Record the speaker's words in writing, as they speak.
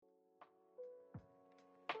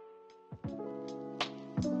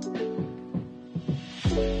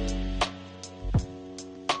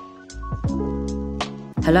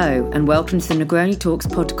Hello and welcome to the Negroni Talks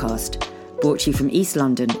podcast, brought to you from East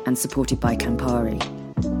London and supported by Campari.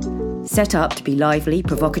 Set up to be lively,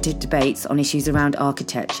 provocative debates on issues around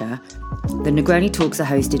architecture, the Negroni Talks are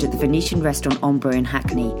hosted at the Venetian restaurant Ombre in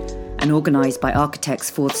Hackney and organised by Architects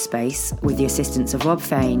Fourth Space with the assistance of Rob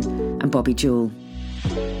Fain and Bobby Jewell.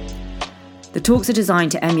 The talks are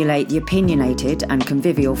designed to emulate the opinionated and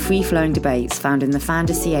convivial free-flowing debates found in the fin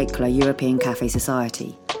de siècle European Café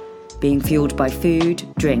Society, being fuelled by food,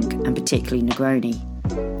 drink and particularly Negroni.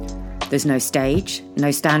 There's no stage, no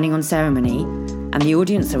standing on ceremony, and the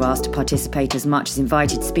audience are asked to participate as much as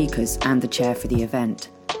invited speakers and the chair for the event.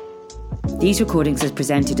 These recordings are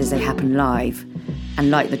presented as they happen live, and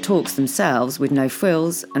like the talks themselves, with no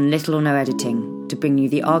frills and little or no editing, to bring you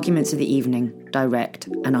the arguments of the evening, direct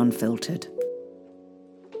and unfiltered.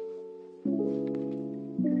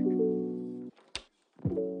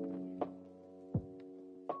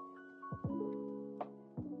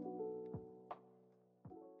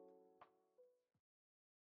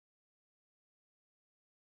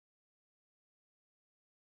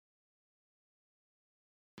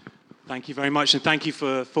 Thank you very much, and thank you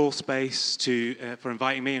for Fourth Space for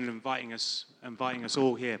inviting me and inviting us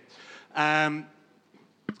all here. Thank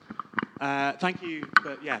you,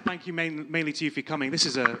 thank you mainly to you for coming. This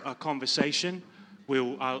is a conversation.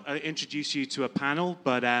 I'll introduce you to a panel,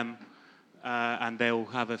 and they'll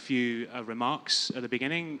have a few remarks at the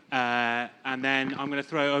beginning, and then I'm going to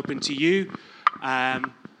throw it open to you.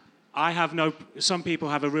 Some people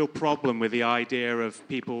have a real problem with the idea of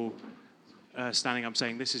people standing up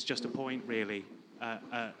saying this is just a point, really,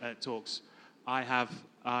 at talks. I have,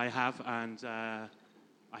 and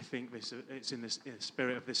I think it's in the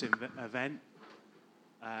spirit of this event.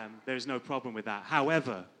 There's no problem with that.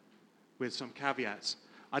 However, with some caveats,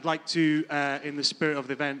 I'd like to, in the spirit of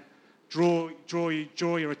the event, draw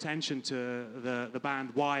your attention to the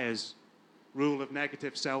band Wire's Rule of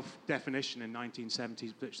Negative Self-Definition in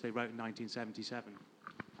 1970s, which they wrote in 1977.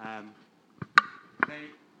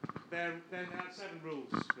 They had 7 rules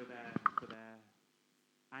for their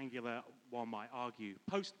angular, one might argue,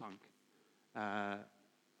 post-punk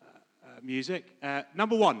music.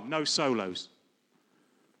 Number 1, no solos.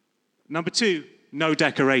 Number 2, no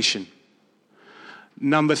decoration.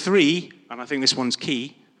 Number 3, and I think this one's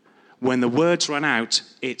key, when the words run out,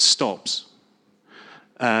 it stops.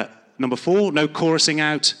 Number 4, no chorusing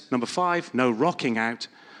out. Number 5, no rocking out.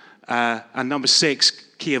 And number 6,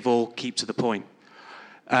 key of all, keep to the point.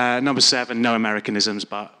 Number 7, no Americanisms,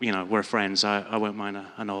 but we're friends. I won't mind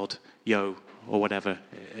an odd yo or whatever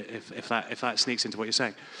if that sneaks into what you're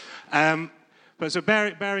saying. But so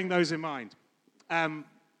bearing those in mind, I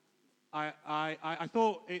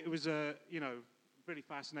thought it was really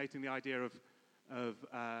fascinating, the idea of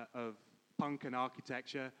punk and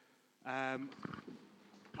architecture. I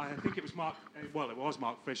think it was Mark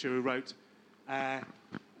Fisher who wrote,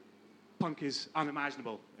 "Punk is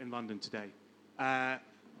unimaginable in London today."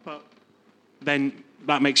 But then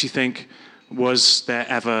that makes you think, was there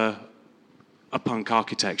ever a punk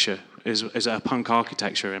architecture? Is a punk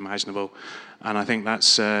architecture imaginable? And I think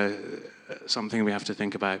that's something we have to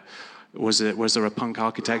think about. Was there a punk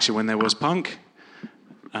architecture when there was punk?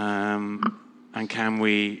 And can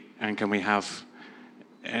we have?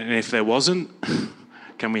 And if there wasn't,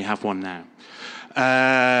 can we have one now?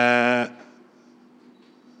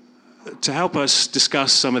 To help us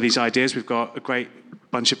discuss some of these ideas, we've got a great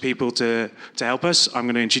bunch of people to help us. I'm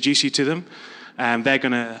going to introduce you to them. They're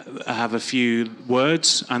going to have a few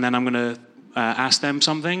words, and then I'm going to ask them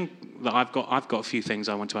something. That I've got a few things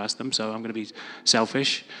I want to ask them, so I'm going to be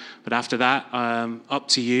selfish. But after that, up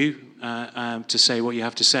to you to say what you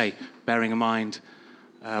have to say, bearing in mind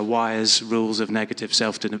Wire's rules of negative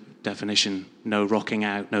self-definition, no rocking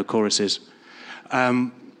out, no choruses.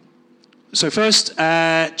 So first,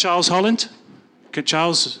 Charles Holland.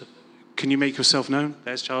 Charles, can you make yourself known?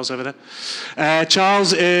 There's Charles over there.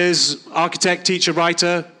 Charles is architect, teacher,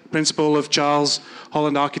 writer, principal of Charles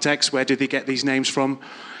Holland Architects. Where did they get these names from?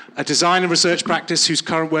 A design and research practice whose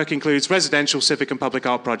current work includes residential, civic and public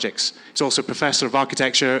art projects. He's also professor of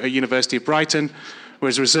architecture at University of Brighton, where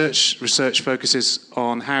his research focuses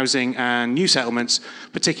on housing and new settlements,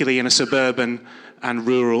 particularly in a suburban and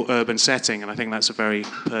rural-urban setting, and I think that's a very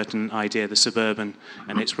pertinent idea. The suburban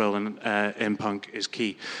and its role in punk is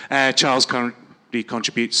key. Charles currently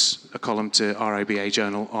contributes a column to RIBA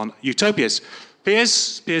Journal on utopias.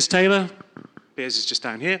 Piers Taylor. Piers is just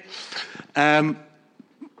down here.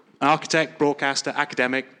 Architect, broadcaster,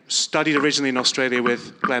 academic, studied originally in Australia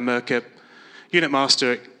with Glenn Murcutt, unit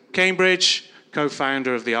master at Cambridge,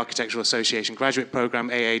 co-founder of the Architectural Association graduate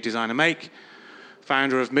program, AA Design and Make,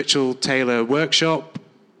 founder of Mitchell Taylor Workshop,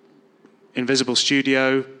 Invisible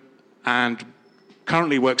Studio, and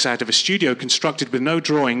currently works out of a studio constructed with no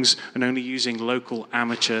drawings and only using local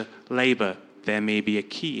amateur labour. There may be a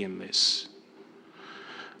key in this.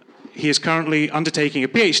 He is currently undertaking a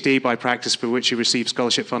PhD by practice for which he received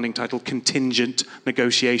scholarship funding titled Contingent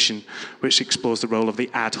Negotiation, which explores the role of the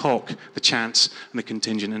ad hoc, the chance, and the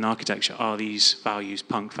contingent in architecture. Are these values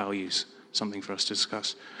punk values? Something for us to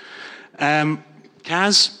discuss.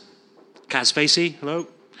 Kaz Facey, hello.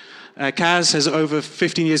 Kaz has over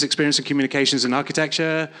 15 years' experience in communications and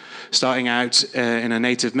architecture, starting out in a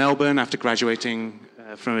native Melbourne after graduating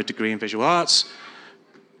from a degree in visual arts.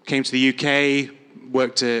 Came to the UK,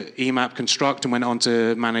 worked at EMAP Construct, and went on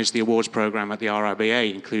to manage the awards program at the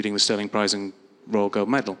RIBA, including the Sterling Prize and Royal Gold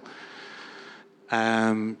Medal.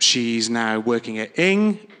 She's now working at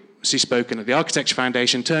ING. She's spoken at the Architecture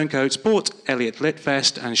Foundation, Turncoats, Port Eliot Lit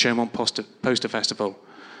Fest, and Chaumont Poster Festival.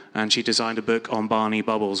 And she designed a book on Barney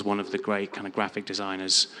Bubbles, one of the great kind of graphic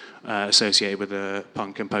designers associated with the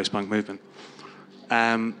punk and post-punk movement.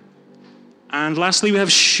 And lastly, we have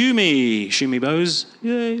Shumi Bose.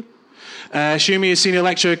 Yay. Shumi is Senior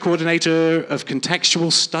Lecturer, Coordinator of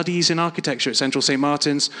Contextual Studies in Architecture at Central St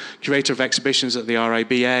Martin's, Curator of Exhibitions at the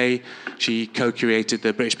RIBA. She co-curated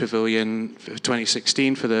the British Pavilion for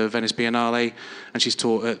 2016 for the Venice Biennale, and she's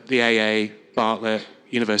taught at the AA, Bartlett,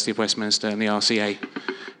 University of Westminster, and the RCA.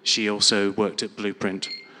 She also worked at Blueprint,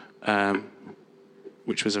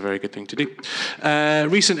 which was a very good thing to do.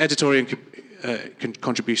 Recent editorial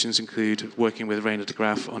contributions include working with Rainer de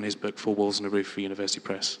Graaf on his book Four Walls and a Roof for University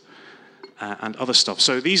Press, and other stuff.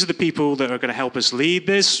 So these are the people that are going to help us lead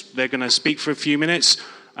this. They're going to speak for a few minutes,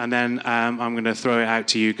 and then I'm going to throw it out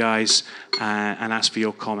to you guys and ask for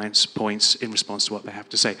your comments, points in response to what they have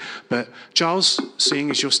to say. But Charles, seeing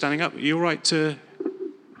as you're standing up, are you all right to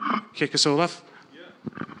kick us all off?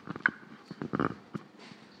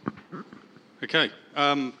 Okay,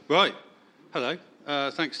 right. Hello.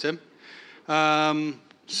 Thanks, Tim.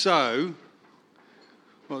 So,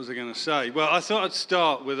 what was I going to say? Well, I thought I'd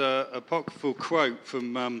start with a apocryphal quote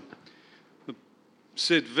from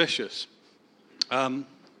Sid Vicious.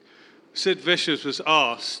 Sid Vicious was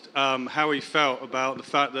asked how he felt about the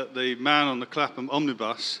fact that the man on the Clapham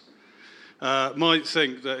omnibus might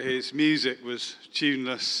think that his music was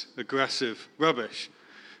tuneless, aggressive rubbish.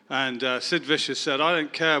 And Sid Vicious said, "I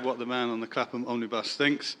don't care what the man on the Clapham omnibus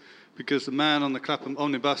thinks, because the man on the Clapham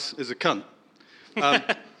omnibus is a cunt."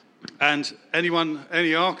 And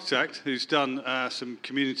any architect who's done some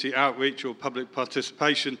community outreach or public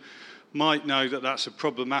participation might know that that's a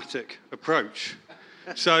problematic approach.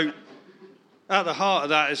 So at the heart of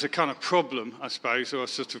that is a kind of problem, I suppose, or a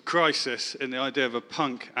sort of crisis in the idea of a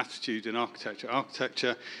punk attitude in architecture.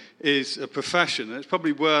 Architecture is a profession, and it's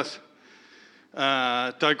probably worth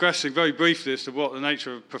digressing very briefly as to what the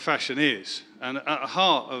nature of a profession is. And at the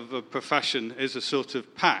heart of a profession is a sort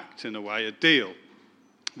of pact, in a way, a deal,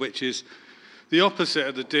 which is the opposite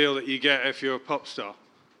of the deal that you get if you're a pop star.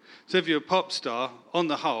 So if you're a pop star, on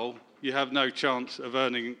the whole, you have no chance of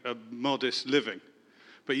earning a modest living.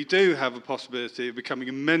 But you do have a possibility of becoming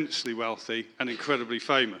immensely wealthy and incredibly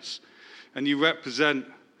famous. And you represent,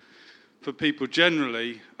 for people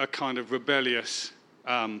generally, a kind of rebellious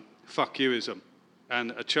fuck youism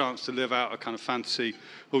and a chance to live out a kind of fantasy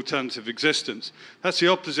alternative existence. That's the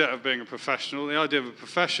opposite of being a professional. The idea of a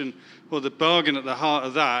profession, well, the bargain at the heart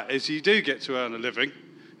of that is you do get to earn a living,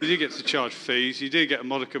 you do get to charge fees, you do get a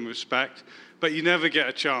modicum of respect, but you never get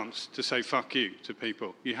a chance to say fuck you to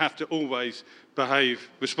people. You have to always behave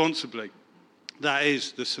responsibly. That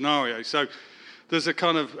is the scenario. So there's a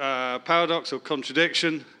kind of paradox or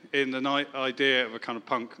contradiction in the idea of a kind of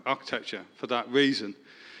punk architecture for that reason.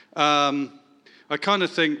 I kind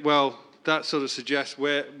of think, well, that sort of suggests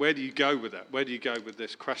where do you go with that? Where do you go with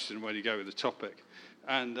this question? Where do you go with the topic?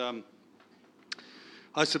 And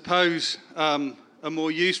I suppose a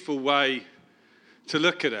more useful way to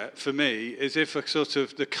look at it, for me, is if a sort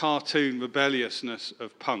of the cartoon rebelliousness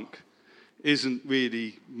of punk isn't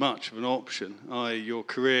really much of an option, i.e. your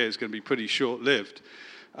career is going to be pretty short-lived.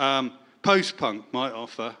 Post-punk might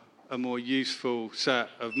offer a more useful set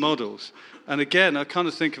of models. And again, I kind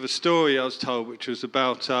of think of a story I was told, which was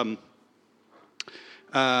about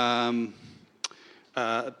Ben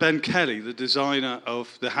Kelly, the designer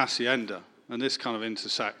of the Hacienda. And this kind of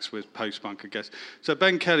intersects with post-punk, I guess. So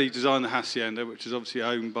Ben Kelly designed the Hacienda, which is obviously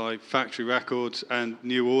owned by Factory Records and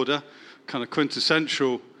New Order, kind of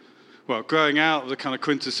quintessential, well, growing out of the kind of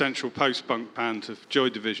quintessential post-punk band of Joy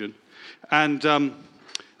Division. And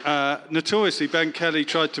notoriously, Ben Kelly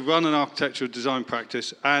tried to run an architectural design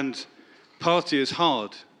practice and party as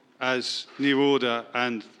hard as New Order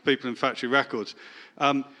and people in Factory Records.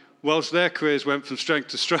 whilst their careers went from strength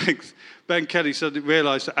to strength, Ben Kelly suddenly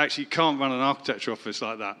realised that actually you can't run an architecture office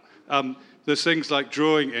like that. There's things like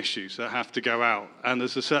drawing issues that have to go out, and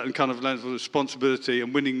there's a certain kind of level of responsibility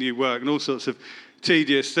and winning new work and all sorts of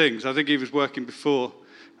tedious things. I think he was working before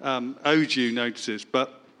Oju notices,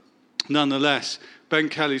 but nonetheless, Ben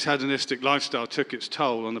Kelly's hedonistic lifestyle took its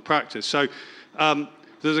toll on the practice. So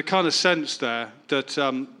there's a kind of sense there that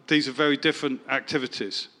these are very different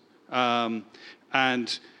activities. But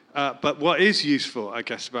what is useful, I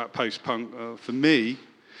guess, about post-punk for me,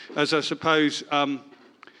 as I suppose,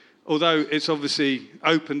 although it's obviously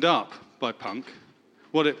opened up by punk,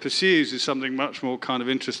 what it pursues is something much more kind of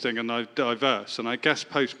interesting and diverse. And I guess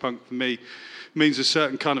post-punk for me means a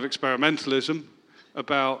certain kind of experimentalism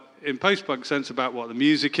about, in post-punk sense, about what the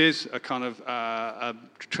music is, a kind of a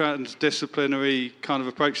transdisciplinary kind of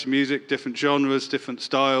approach to music, different genres, different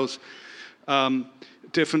styles,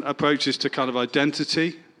 different approaches to kind of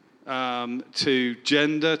identity, to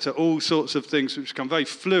gender, to all sorts of things which become very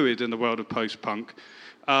fluid in the world of post-punk,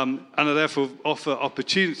 and are therefore offer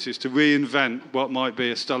opportunities to reinvent what might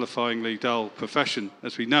be a stultifyingly dull profession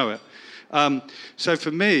as we know it. So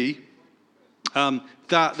for me,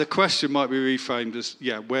 that the question might be reframed as,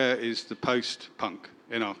 where is the post-punk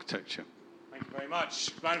in architecture? Thank you very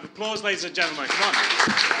much. Round of applause, ladies and gentlemen. Come on.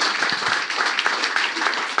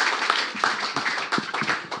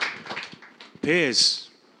 Piers,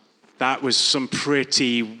 that was some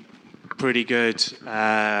pretty good.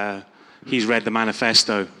 He's read the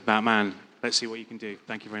manifesto, that man. Let's see what you can do.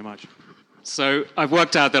 Thank you very much. So I've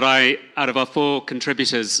worked out that out of our 4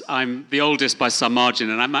 contributors, I'm the oldest by some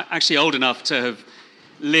margin, and I'm actually old enough to have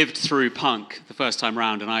lived through punk the first time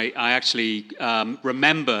round, and I actually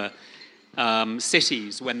remember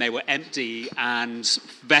cities when they were empty and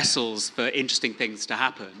vessels for interesting things to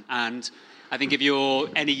happen. And I think if you're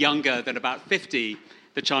any younger than about 50,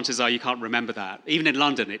 the chances are you can't remember that. Even in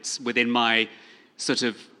London, it's within my sort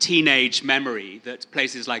of teenage memory that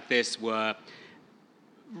places like this were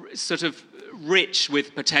sort of rich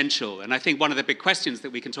with potential. And I think one of the big questions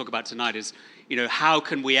that we can talk about tonight is, how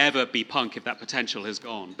can we ever be punk if that potential has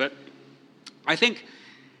gone? But I think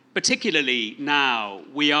particularly now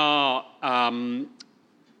we are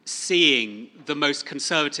seeing the most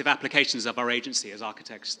conservative applications of our agency as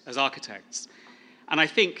architects. And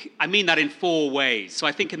I mean that in 4 ways. So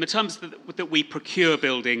I think in the terms that we procure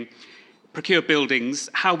buildings,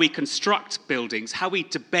 how we construct buildings, how we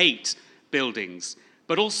debate buildings,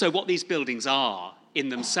 but also what these buildings are in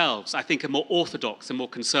themselves, I think are more orthodox and more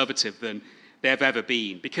conservative than they have ever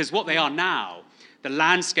been. Because what they are now, the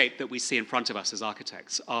landscape that we see in front of us as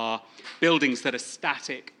architects, are buildings that are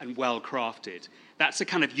static and well-crafted. That's a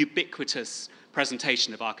kind of ubiquitous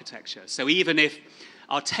presentation of architecture. So even if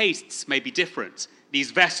our tastes may be different,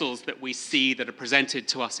 these vessels that we see that are presented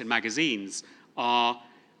to us in magazines are,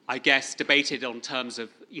 I guess, debated on terms of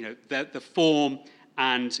the form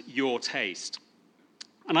and your taste.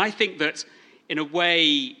 And I think that in a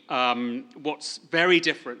way, what's very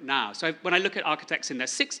different now, so when I look at architects in their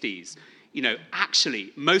 60s,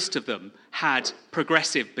 actually most of them had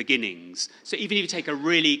progressive beginnings. So even if you take a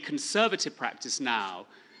really conservative practice now,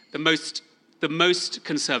 the most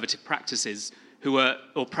conservative practices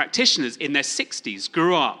or practitioners in their 60s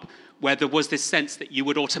grew up where there was this sense that you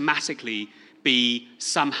would automatically be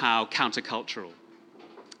somehow countercultural.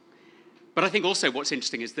 But I think also what's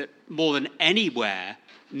interesting is that more than anywhere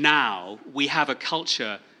now, we have a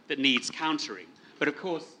culture that needs countering. But of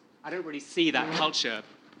course, I don't really see that culture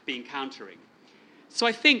being countering. So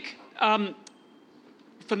I think,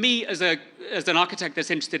 for me, as an architect that's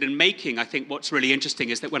interested in making, I think what's really interesting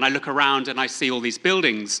is that when I look around and I see all these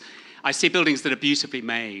buildings, I see buildings that are beautifully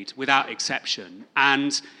made, without exception.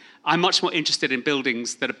 And I'm much more interested in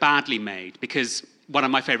buildings that are badly made, because one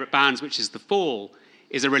of my favorite bands, which is The Fall,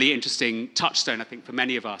 is a really interesting touchstone, I think, for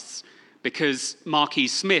many of us. Because Marquis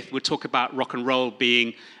Smith would talk about rock and roll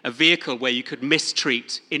being a vehicle where you could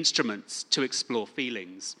mistreat instruments to explore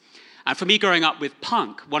feelings. And for me, growing up with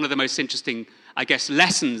punk, one of the most interesting, I guess,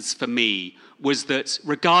 lessons for me was that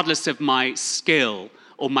regardless of my skill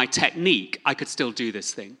or my technique, I could still do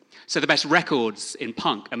this thing. So the best records in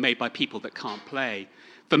punk are made by people that can't play.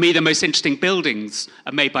 For me, the most interesting buildings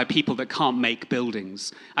are made by people that can't make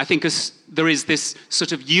buildings. I think there is this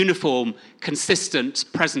sort of uniform, consistent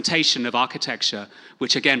presentation of architecture,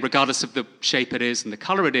 which again, regardless of the shape it is and the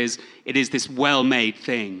color it is this well-made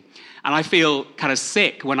thing. And I feel kind of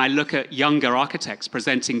sick when I look at younger architects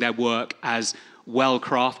presenting their work as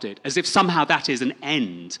well-crafted, as if somehow that is an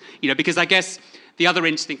end. Because I guess the other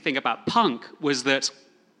interesting thing about punk was that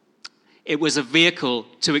it was a vehicle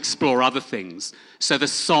to explore other things. So the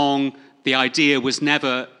song, the idea was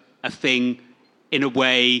never a thing in a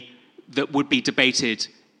way that would be debated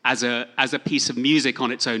as a piece of music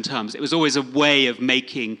on its own terms. It was always a way of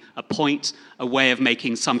making a point, a way of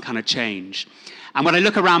making some kind of change. And when I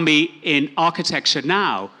look around me in architecture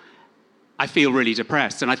now, I feel really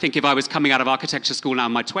depressed. And I think if I was coming out of architecture school now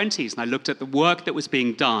in my 20s and I looked at the work that was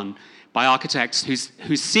being done by architects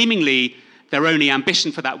whose seemingly their only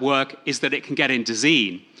ambition for that work is that it can get into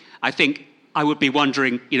zine, I think I would be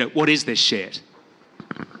wondering, what is this shit?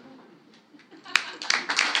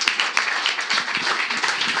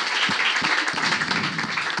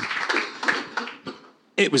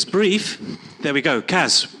 It was brief. There we go.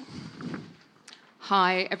 Kaz.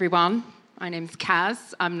 Hi, everyone. My name's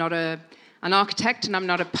Kaz. I'm not an architect and I'm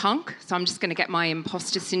not a punk, so I'm just going to get my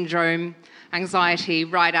imposter syndrome anxiety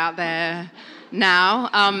right out there now.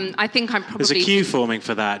 I think I'm probably... There's a queue forming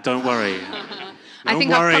for that. Don't worry.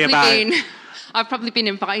 I've probably been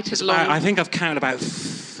invited along. I think I've counted about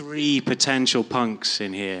 3 potential punks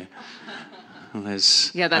in here.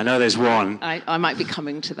 I know there's one. I might be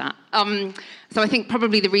coming to that. So I think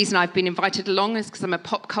probably the reason I've been invited along is because I'm a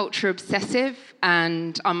pop culture obsessive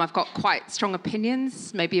and I've got quite strong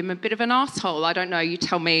opinions. Maybe I'm a bit of an arsehole. I don't know. You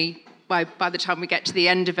tell me by the time we get to the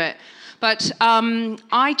end of it. But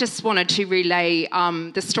I just wanted to relay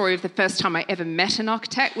the story of the first time I ever met an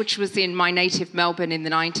architect, which was in my native Melbourne in the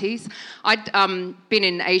 90s. I'd been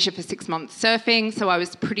in Asia for 6 months surfing, so I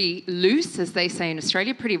was pretty loose, as they say in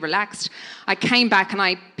Australia, pretty relaxed. I came back and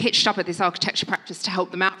I pitched up at this architecture practice to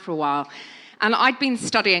help them out for a while. And I'd been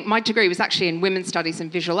studying, my degree was actually in women's studies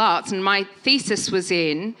and visual arts, and my thesis was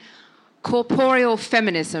in corporeal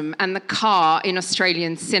feminism and the car in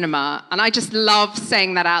Australian cinema. And I just love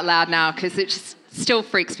saying that out loud now because it just still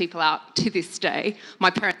freaks people out to this day.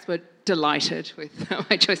 My parents were delighted with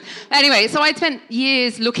my choice. Anyway, so I'd spent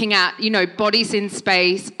years looking at, bodies in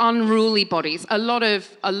space, unruly bodies, a lot of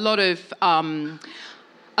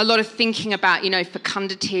thinking about,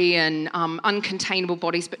 fecundity and uncontainable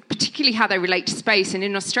bodies, but particularly how they relate to space. And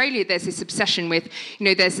in Australia, there's this obsession with,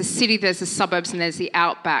 there's the city, there's the suburbs, and there's the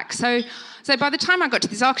outback. So by the time I got to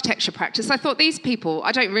this architecture practice, I thought these people,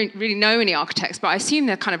 I don't really know any architects, but I assume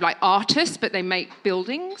they're kind of like artists, but they make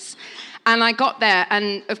buildings. And I got there,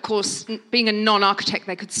 and of course, being a non-architect,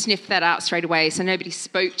 they could sniff that out straight away, so nobody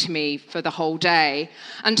spoke to me for the whole day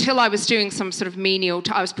until I was doing some sort of menial...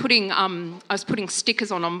 I was putting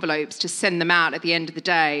stickers on envelopes to send them out at the end of the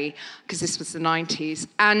day, because this was the 90s.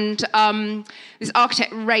 And this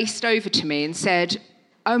architect raced over to me and said,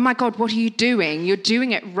 "Oh my God, what are you doing? You're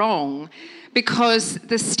doing it wrong." Because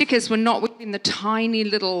the stickers were not within the tiny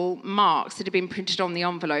little marks that had been printed on the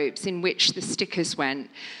envelopes in which the stickers went.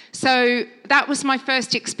 So that was my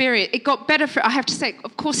first experience. It got better, I have to say,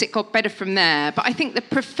 of course it got better from there, but I think the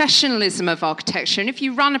professionalism of architecture, and if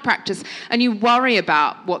you run a practice and you worry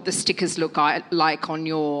about what the stickers look like on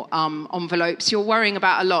your envelopes, you're worrying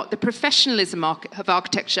about a lot. The professionalism of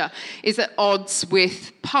architecture is at odds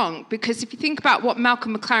with punk, because if you think about what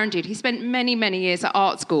Malcolm McLaren did, he spent many, many years at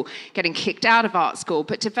art school, getting kicked out of art school,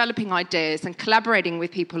 but developing ideas and collaborating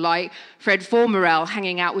with people like Fred Vormerel,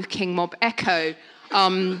 hanging out with King Mob Echo,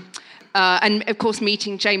 and of course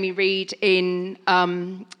meeting Jamie Reed in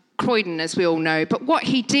Croydon, as we all know. But what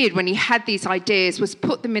he did when he had these ideas was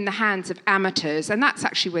put them in the hands of amateurs, and that's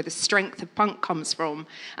actually where the strength of punk comes from.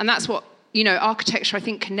 And that's what architecture, I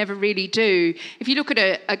think, can never really do. If you look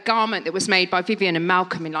at a garment that was made by Vivian and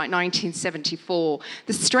Malcolm in 1974,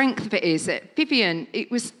 the strength of it is that Vivian,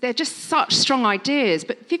 they're just such strong ideas,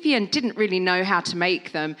 but Vivian didn't really know how to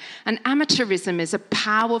make them. And amateurism is a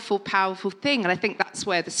powerful, powerful thing. And I think that's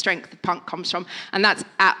where the strength of punk comes from. And that's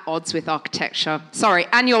at odds with architecture. Sorry,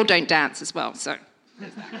 and you all don't dance as well, so.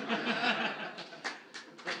 Very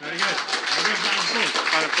good.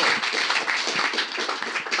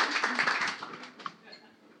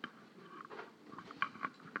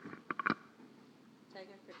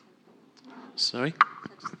 Sorry?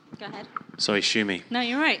 Go ahead. Sorry, Shumi. No,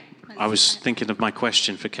 you're right. I was thinking of my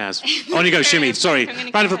question for Kaz. On you go, Shumi. Sorry.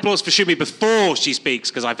 Round of applause for Shumi before she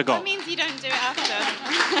speaks, because I forgot. That means you don't do it after.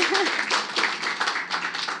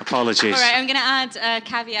 Apologies. All right, I'm going to add a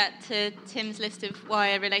caveat to Tim's list of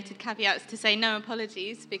why I related caveats to say no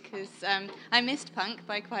apologies, because I missed punk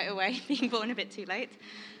by quite a way, being born a bit too late.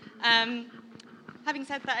 Having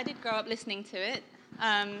said that, I did grow up listening to it.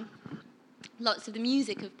 Lots of the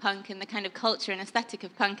music of punk and the kind of culture and aesthetic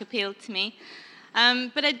of punk appealed to me.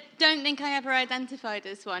 But I don't think I ever identified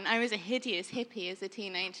as one. I was a hideous hippie as a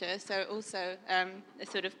teenager, so also a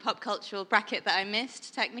sort of pop cultural bracket that I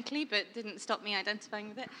missed, technically, but didn't stop me identifying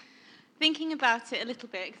with it. Thinking about it a little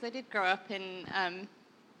bit, because I did grow up in...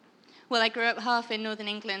 I grew up half in northern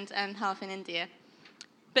England and half in India.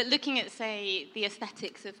 But looking at, say, the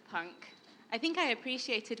aesthetics of punk, I think I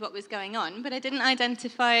appreciated what was going on, but I didn't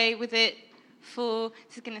identify with it for,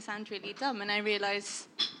 this is going to sound really dumb, and I realise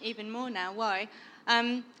even more now why.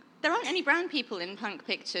 There aren't any brown people in punk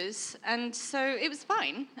pictures, and so it was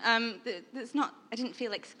fine. It's not, I didn't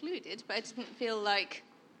feel excluded, but I didn't feel like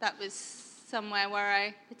that was somewhere where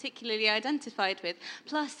I particularly identified with.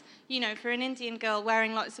 Plus, you know, for an Indian girl,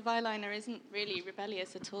 wearing lots of eyeliner isn't really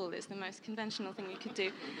rebellious at all. It's the most conventional thing you could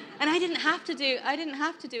do. And I didn't have to do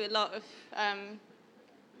a lot of,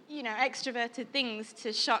 you know, extroverted things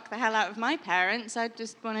to shock the hell out of my parents. I'd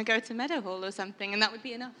just want to go to Meadowhall or something, and that would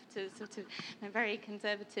be enough to sort of my very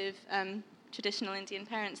conservative, traditional Indian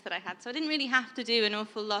parents that I had. So I didn't really have to do an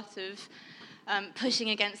awful lot of pushing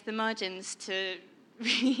against the margins to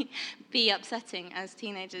really be upsetting as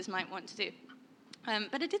teenagers might want to do.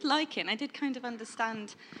 But I did like it, and I did kind of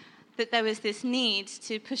understand that there was this need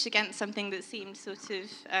to push against something that seemed sort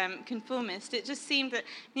of conformist. It just seemed that,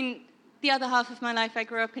 I mean, the other half of my life I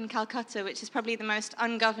grew up in Calcutta, which is probably the most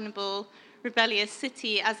ungovernable, rebellious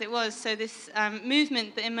city as it was. So this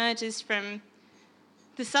movement that emerges from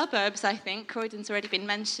the suburbs, I think, Croydon's already been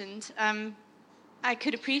mentioned, I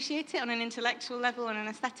could appreciate it on an intellectual level, on an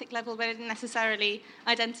aesthetic level, but I didn't necessarily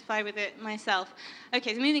identify with it myself.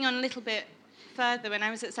 Okay, so moving on a little bit further, when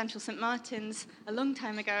I was at Central St Martin's a long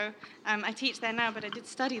time ago, I teach there now, but I did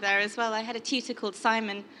study there as well. I had a tutor called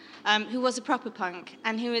Simon, who was a proper punk,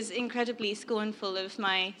 and who was incredibly scornful of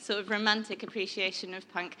my sort of romantic appreciation of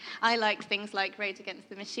punk. I liked things like Rage Against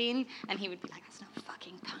the Machine, and he would be like, that's not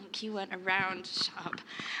fucking punk, you weren't around, shut up.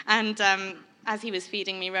 And as he was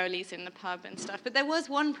feeding me rollies in the pub and stuff. But there was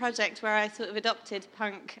one project where I sort of adopted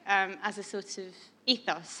punk as a sort of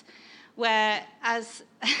ethos, where as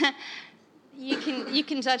you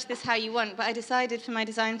can judge this how you want, but I decided for my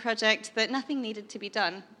design project that nothing needed to be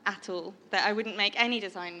done at all, that I wouldn't make any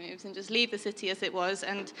design moves and just leave the city as it was.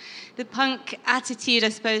 And the punk attitude, I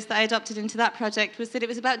suppose, that I adopted into that project was that it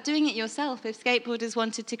was about doing it yourself. If skateboarders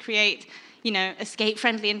wanted to create, you know, a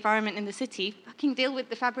skate-friendly environment in the city, fucking deal with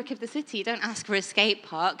the fabric of the city. Don't ask for a skate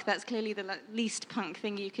park. That's clearly the least punk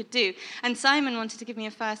thing you could do. And Simon wanted to give me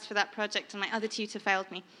a first for that project, and my other tutor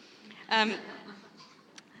failed me.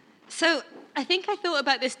 So I think I thought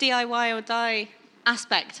about this DIY or die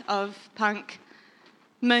aspect of punk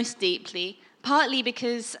most deeply, partly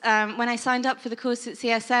because when I signed up for the course at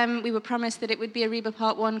CSM, we were promised that it would be a RIBA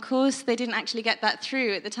Part 1 course. They didn't actually get that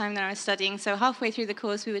through at the time that I was studying, so halfway through the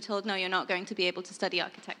course we were told, no, you're not going to be able to study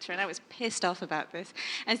architecture, and I was pissed off about this,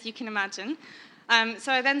 as you can imagine.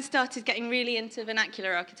 So I then started getting really into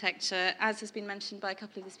vernacular architecture, as has been mentioned by a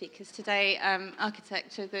couple of the speakers today,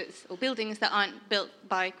 architecture or buildings that aren't built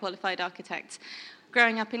by qualified architects.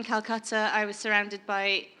 Growing up in Calcutta, I was surrounded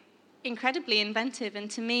by incredibly inventive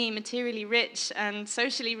and, to me, materially rich and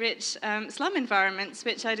socially rich slum environments,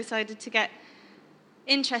 which I decided to get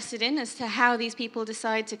interested in as to how these people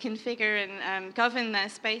decide to configure and govern their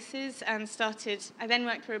spaces, and I then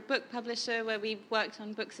worked for a book publisher where we worked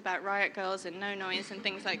on books about riot girls and no noise and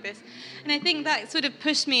things like this. And I think that sort of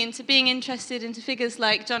pushed me into being interested into figures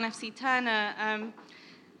like John F.C. Turner,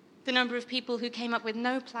 the number of people who came up with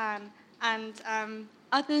no plan, and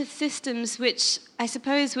other systems which I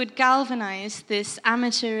suppose would galvanize this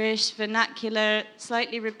amateurish, vernacular,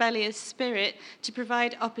 slightly rebellious spirit to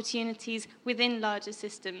provide opportunities within larger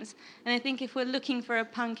systems. And I think if we're looking for a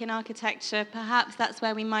punk in architecture, perhaps that's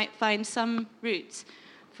where we might find some roots.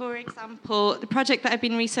 For example, the project that I've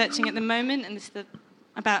been researching at the moment, and this is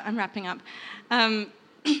I'm wrapping up,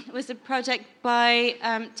 was a project by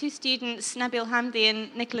two students, Nabil Hamdi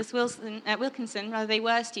and Nicholas Wilkinson. They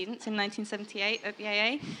were students in 1978 at the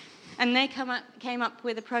AA. And they came up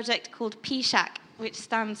with a project called PSHAC, which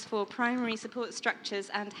stands for Primary Support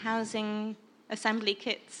Structures and Housing Assembly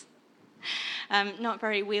Kits. Not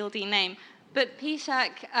very wieldy name. But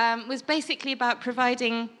PSHAC was basically about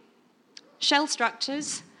providing shell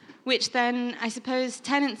structures, which then, I suppose,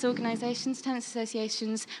 tenants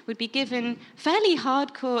associations would be given fairly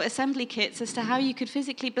hardcore assembly kits as to how you could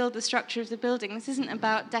physically build the structure of the building. This isn't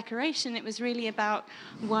about decoration, it was really about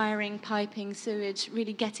wiring, piping, sewage,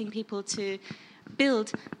 really getting people to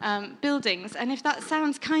build buildings. And if that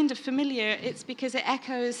sounds kind of familiar, it's because it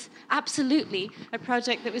echoes absolutely a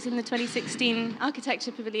project that was in the 2016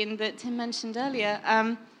 Architecture Pavilion that Tim mentioned earlier.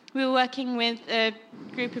 We were working with a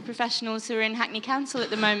group of professionals who are in Hackney Council at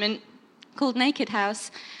the moment called Naked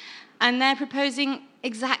House, and they're proposing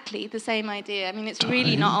exactly the same idea. I mean, it's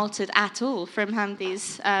really not altered at all from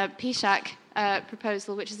Hamdi's PSHAC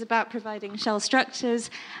proposal, which is about providing shell structures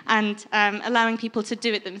and allowing people to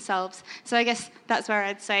do it themselves. So I guess that's where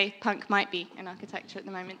I'd say punk might be in architecture at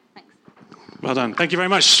the moment. Thanks. Well done. Thank you very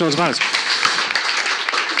much, Sean Spiers.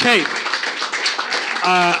 Kate,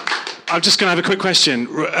 I'm just going to have a quick question.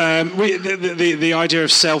 The idea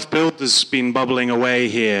of self-build has been bubbling away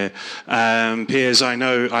here. Piers,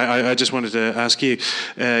 I just wanted to ask you.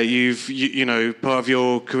 You know, part of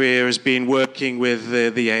your career has been working with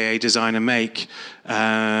the AA Designer Make,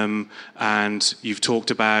 and you've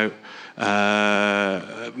talked about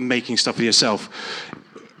making stuff for yourself.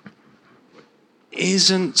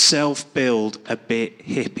 Isn't self-build a bit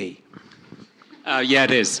hippie? Yeah,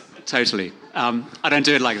 it is. Totally. I don't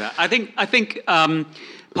do it like that. I think part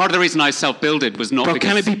of the reason I self-builded was not because...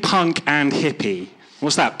 Can it be punk and hippie?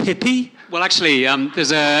 What's that, pippy? Well, actually,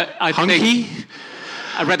 there's a... Hunky?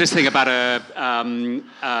 I read this thing about an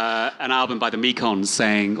album by the Mekons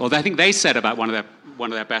saying... Or I think they said about one of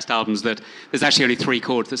their best albums that there's actually only 3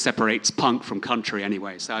 chords that separates punk from country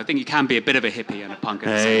anyway. So I think you can be a bit of a hippie and a punk at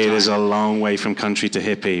the same time. There's a long way from country to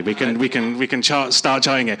hippie. We can start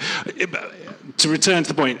charting it. To return to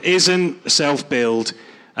the point, isn't self-build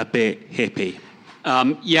a bit hippie?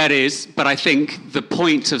 Yeah, it is. But I think the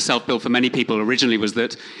point of self-build for many people originally was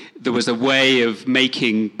that there was a way of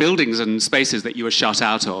making buildings and spaces that you were shut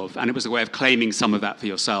out of, and it was a way of claiming some of that for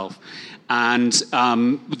yourself. And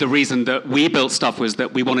the reason that we built stuff was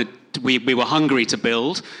that we were hungry to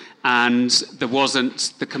build, and there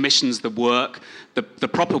wasn't the commissions, the work, the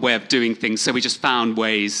proper way of doing things, so we just found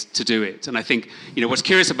ways to do it. And I think, you know, what's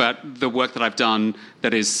curious about the work that I've done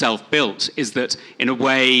that is self-built is that, in a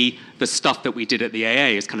way, the stuff that we did at the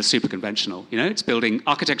AA is kind of super conventional. You know, it's building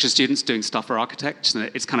architecture students doing stuff for architects,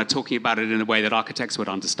 and it's kind of talking about it in a way that architects would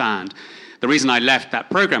understand. The reason I left that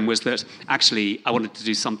program was that actually I wanted to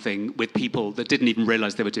do something with people that didn't even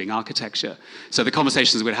realize they were doing architecture. So the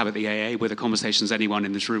conversations we'd have at the AA were the conversations anyone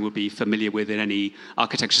in this room would be familiar with in any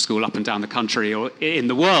architecture school up and down the country or in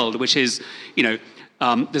the world, which is, you know,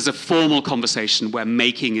 there's a formal conversation where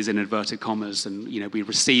making is in inverted commas, and, you know, we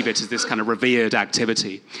receive it as this kind of revered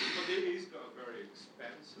activity.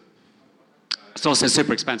 It's also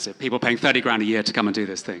super expensive. People paying 30 grand a year to come and do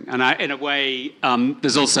this thing. And in a way,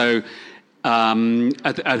 there's also...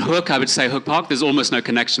 at Hook, I would say Hook Park, there's almost no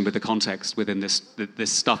connection with the context within this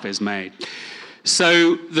stuff is made.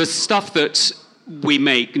 So the stuff that we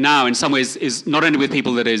make now, in some ways, is not only with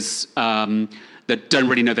people that don't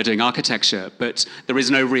really know they're doing architecture, but there is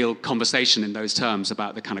no real conversation in those terms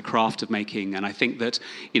about the kind of craft of making. And I think that,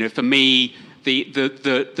 you know, for me,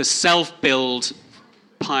 the self-build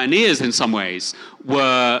pioneers in some ways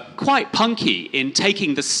were quite punky in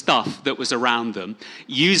taking the stuff that was around them,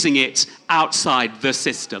 using it outside the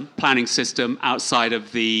system, planning system, outside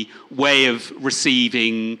of the way of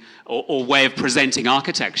receiving or way of presenting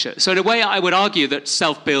architecture. So in a way, I would argue that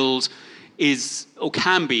self-build is or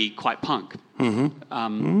can be quite punk.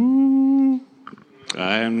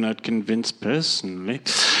 I am not convinced personally.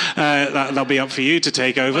 That'll be up for you to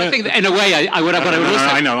take over. Well, I think that in a way, I would also...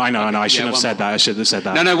 I know. I shouldn't have said that. I should have said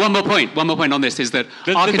that. No, one more point on this is that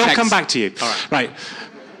architects... They'll come back to you. All right.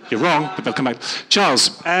 You're wrong, but they'll come back.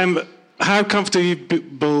 Charles, how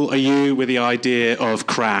comfortable are you with the idea of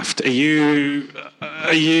craft? Are you...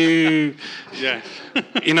 Yeah.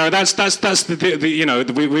 You know, that's the you know,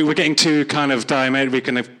 we're getting too kind of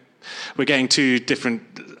diametric. We're getting two different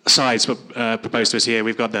sides proposed to us here.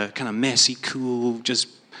 We've got the kind of messy, cool, just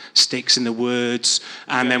sticks in the woods,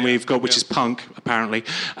 and then we've got, which is punk apparently,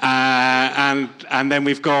 and then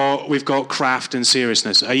we've got craft and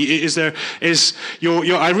seriousness. I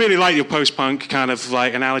really like your post-punk kind of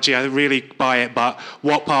like analogy. I really buy it. But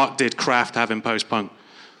what part did craft have in post-punk?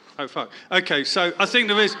 Oh fuck. Okay, so I think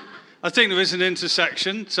there is an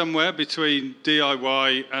intersection somewhere between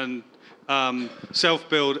DIY and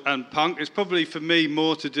self-build and punk. It's probably, for me,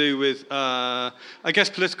 more to do with, I guess,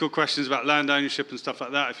 political questions about land ownership and stuff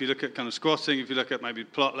like that. If you look at kind of squatting, if you look at maybe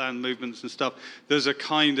plot land movements and stuff, there's a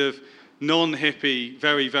kind of non-hippie,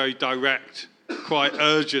 very, very direct, quite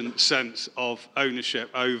urgent sense of ownership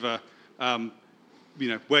over, you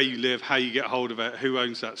know, where you live, how you get hold of it, who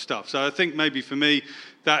owns that stuff. So I think maybe for me,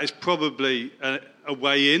 that is probably a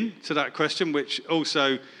way in to that question, which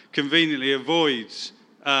also conveniently avoids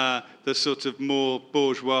the sort of more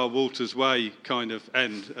bourgeois Walter's Way kind of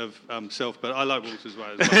end of self-build. I like Walter's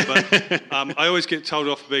Way as well, but I always get told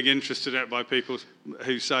off for being interested in it by people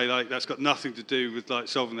who say, like, that's got nothing to do with, like,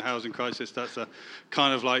 solving the housing crisis. That's a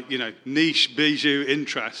kind of, like, you know, niche bijou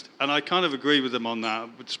interest. And I kind of agree with them on that,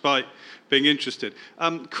 despite being interested.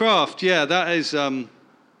 Craft, yeah, that is... I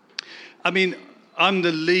mean... I'm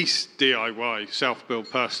the least DIY self-build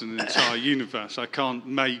person in the entire universe. I can't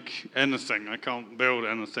make anything. I can't build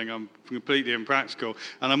anything. I'm completely impractical.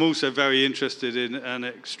 And I'm also very interested in an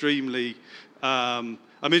extremely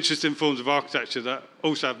I'm interested in forms of architecture that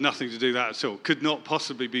also have nothing to do with that at all, could not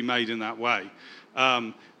possibly be made in that way,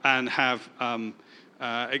 and have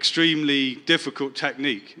extremely difficult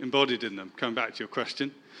technique embodied in them, coming back to your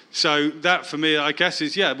question. So that, for me, I guess,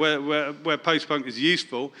 is, where post-punk is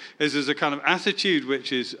useful, is there's a kind of attitude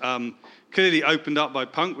which is clearly opened up by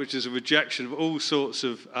punk, which is a rejection of all sorts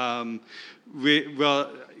of kind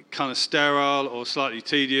of sterile or slightly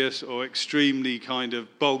tedious or extremely kind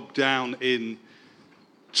of bogged down in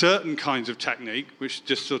certain kinds of technique, which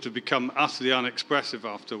just sort of become utterly unexpressive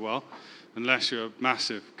after a while, unless you're a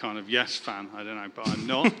massive kind of Yes fan, I don't know, but I'm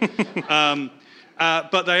not.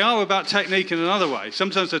 But they are about technique in another way.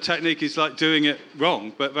 Sometimes the technique is like doing it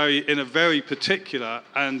wrong, but in a very particular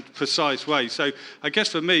and precise way. So I guess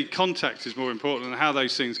for me, context is more important than how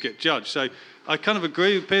those things get judged. So I kind of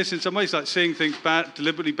agree with Pierce in some ways, like seeing things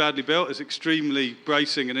deliberately badly built is extremely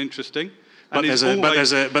bracing and interesting. But there's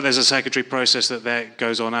a secondary process that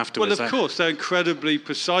goes on afterwards. Well, of course, they're incredibly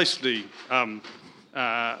precisely wrong.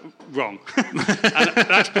 And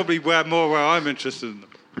that's probably where I'm interested in them.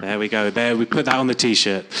 There we go. There, we put that on the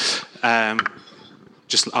T-shirt. I'm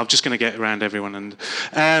just going to get around everyone. And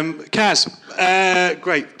Kaz,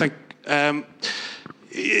 great.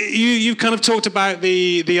 You kind of talked about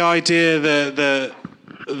the idea that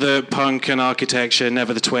the punk and architecture,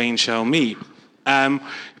 never the twain shall meet.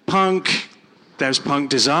 Punk, there was punk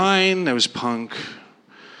design, there was punk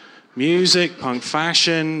music, punk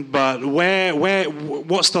fashion, but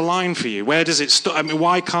what's the line for you? Where does it stop? I mean,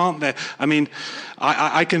 why can't there? I mean,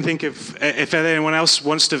 I can think of, if anyone else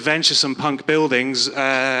wants to venture some punk buildings,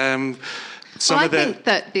 I think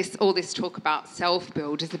that all this talk about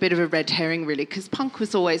self-build is a bit of a red herring, really, because punk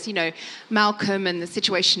was always, Malcolm and the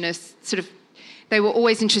Situationists sort of, they were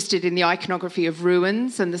always interested in the iconography of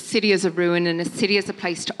ruins and the city as a ruin and a city as a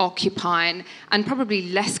place to occupy, and probably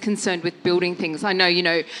less concerned with building things. I know,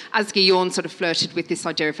 Asger Jorn sort of flirted with this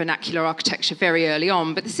idea of vernacular architecture very early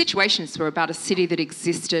on, but the Situationists were about a city that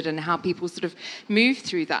existed and how people sort of moved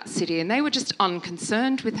through that city, and they were just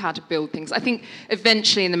unconcerned with how to build things. I think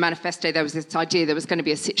eventually in the manifesto there was this idea there was going to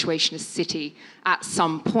be a Situationist city at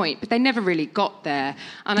some point, but they never really got there.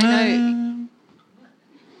 And I know...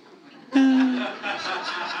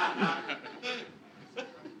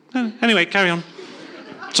 Anyway, carry on.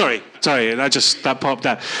 Sorry, that popped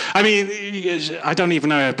out. I mean, I don't even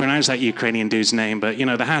know how to pronounce that Ukrainian dude's name, but, the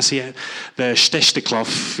Hasia, the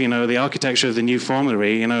Shteshtiklov, the architecture of the new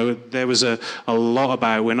formulary, there was a lot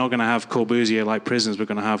about, we're not going to have Corbusier-like prisons, we're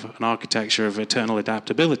going to have an architecture of eternal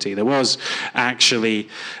adaptability. There was actually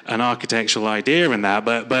an architectural idea in that,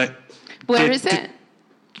 but Where is it?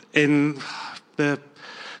 In the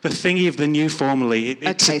thingy of the new formally,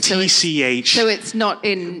 it's a TCH. So it's not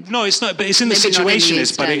in... No, it's not, but it's in the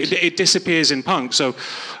Situationist, but it disappears in punk. So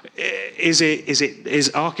at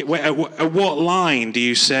what line do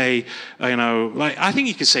you say, I think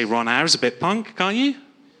you could say Ron Howe's a bit punk, can't you?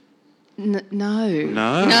 No.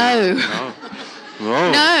 No.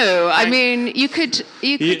 No, I mean, you could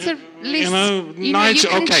sort of list,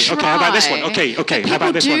 Nigel, okay, how about this one? Okay, how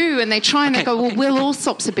about this one? People do, and they try and they go, well, Will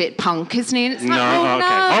Alsop's a bit punk, isn't he? And it's like, no. No.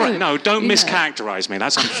 All right, no, don't mischaracterise me.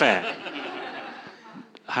 That's unfair.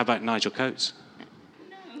 How about Nigel Coates?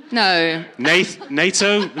 No.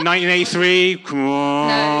 NATO, 1983, come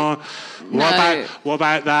on. No. What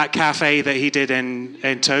about that cafe that he did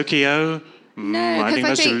in Tokyo? No, I think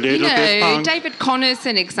because that's a little bit punk. David Connor's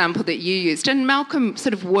an example that you used, and Malcolm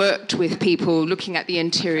sort of worked with people looking at the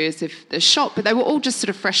interiors of the shop, but they were all just sort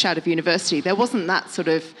of fresh out of university. There wasn't that sort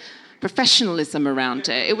of professionalism around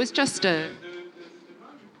it. It was just a...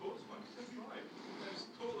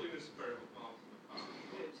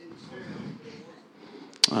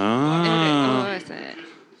 Ah. Is it?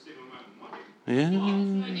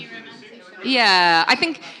 Yeah. Yeah, I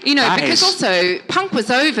think, because also punk was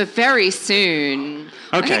over very soon.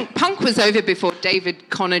 Okay. I think punk was over before David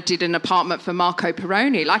Connor did an apartment for Marco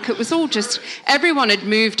Peroni. Like, it was all just, everyone had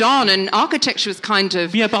moved on, and architecture was kind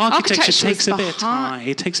of... Yeah, but architecture takes a bit of time.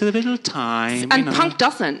 It takes a little time. And punk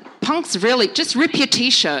doesn't. Punk's really, just rip your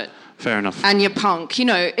T-shirt. Fair enough. And your punk,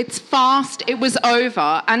 it's fast, it was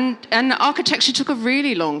over, and architecture took a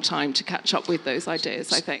really long time to catch up with those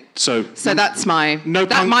ideas, I think. So that's my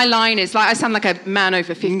line is, like, I sound like a man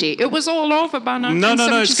over 50. It was all over by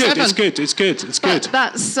 1977. No, it's good.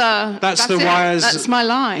 That's the wires. That's my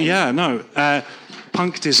line. Yeah, no.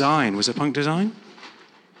 Punk design, was it punk design?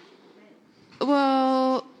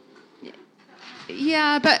 Well,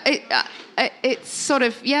 yeah, but it's sort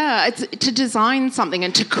of, it's to design something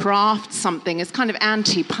and to craft something is kind of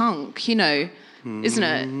anti-punk, isn't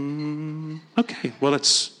it? Okay, well,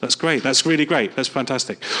 that's great. That's really great. That's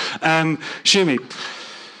fantastic. Shumi,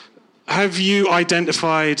 have you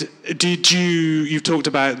identified? You've talked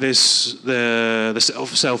about this the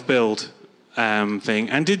self-build thing,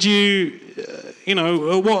 and did you,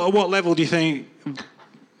 what level do you think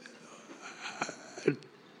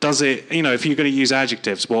does it? If you're going to use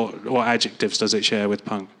adjectives, what adjectives does it share with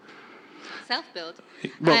punk? Self-build.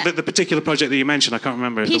 Well, the particular project that you mentioned, I can't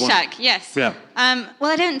remember. P-Shack, yes. Yeah.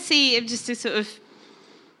 Well, I don't see, just to sort of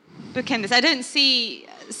bookend this, I don't see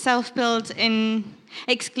self-build in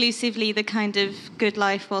exclusively the kind of good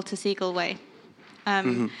life Walter Siegel way.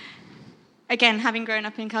 Again, having grown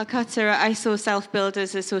up in Calcutta, I saw self-build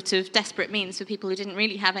as a sort of desperate means for people who didn't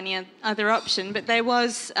really have any other option. But there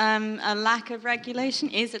was a lack of regulation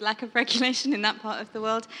in that part of the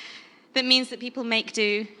world. That means that people make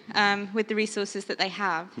do with the resources that they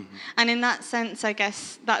have. And in that sense, I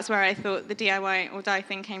guess that's where I thought the DIY or die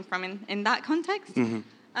thing came from in that context.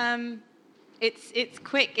 It's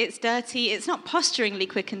quick, it's dirty. It's not posturingly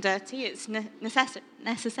quick and dirty. It's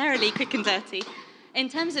necessarily quick and dirty. In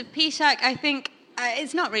terms of P-Shack, I think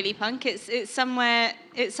it's not really punk. It's somewhere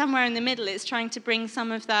in the middle. It's trying to bring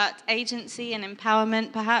some of that agency and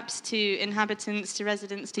empowerment, perhaps, to inhabitants, to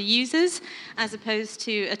residents, to users, as opposed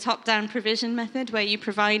to a top-down provision method where you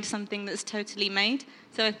provide something that's totally made.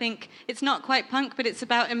 So I think it's not quite punk, but it's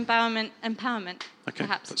about empowerment, okay,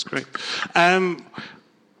 perhaps. That's great.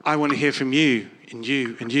 I want to hear from you, and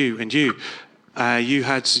you, and you, and you. You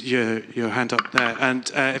had your hand up there, and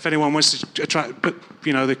if anyone wants to try, put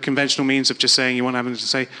the conventional means of just saying you want to have anything to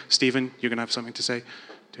say, Stephen, you're going to have something to say.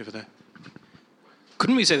 Over there.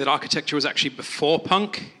 Couldn't we say that architecture was actually before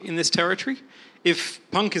punk in this territory? If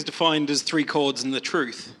punk is defined as 3 chords and the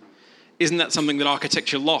truth, isn't that something that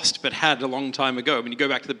architecture lost but had a long time ago? When you go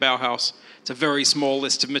back to the Bauhaus, it's a very small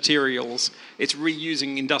list of materials. It's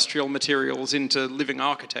reusing industrial materials into living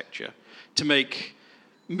architecture to make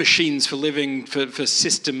machines for living, for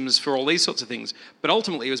systems, for all these sorts of things. But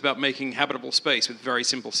ultimately, it was about making habitable space with very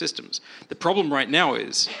simple systems. The problem right now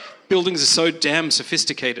is buildings are so damn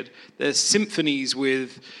sophisticated. There's symphonies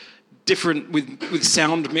with with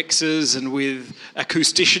sound mixers and with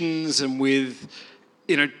acousticians and with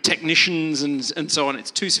technicians and so on.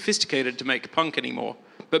 It's too sophisticated to make punk anymore.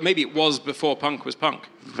 But maybe it was before punk was punk.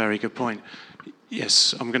 Very good point.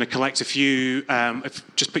 Yes, I'm going to collect a few.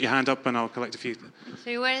 Just put your hand up and I'll collect a few. So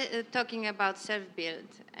you were talking about self-build.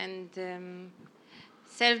 And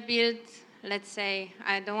self-build, let's say,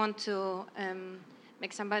 I don't want to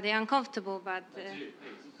make somebody uncomfortable, but...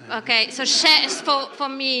 okay, so for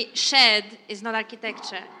me, shed is not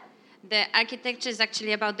architecture. The architecture is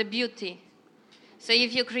actually about the beauty. So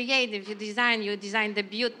if you create, if you design the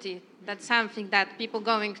beauty. That's something that people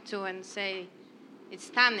going to and say, it's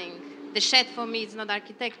stunning. The shed for me is not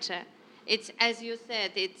architecture. It's, as you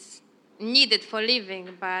said, it's needed for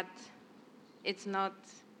living, but it's not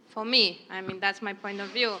for me. I mean, that's my point of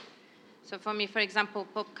view. So for me, for example,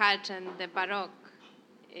 pop culture and the Baroque,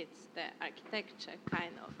 it's the architecture,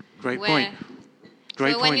 kind of. Great point.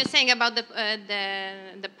 Great point. When you're saying about the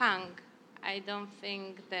punk, I don't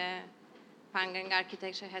think the punk and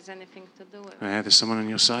architecture has anything to do with it. Yeah, there's someone on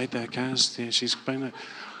your side there, Kaz. Yeah, she's playing it.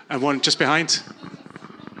 And one just behind.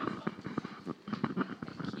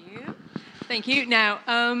 Thank you. Now,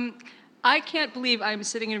 I can't believe I'm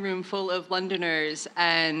sitting in a room full of Londoners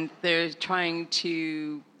and they're trying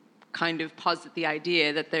to kind of posit the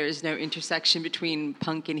idea that there is no intersection between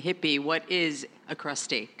punk and hippie. What is a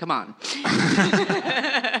crusty? Come on.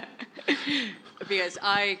 Because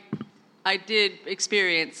I did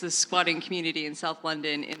experience the squatting community in South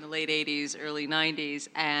London in the late 80s, early 90s,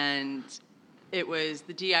 and it was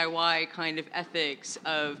the DIY kind of ethics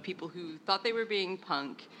of people who thought they were being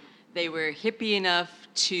punk. They were hippie enough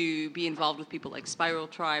to be involved with people like Spiral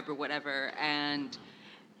Tribe or whatever, and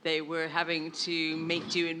they were having to make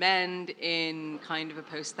do and mend in kind of a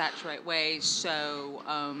post-Thatcherite way. So,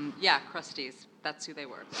 crusties, that's who they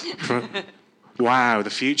were. Wow, the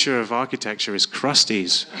future of architecture is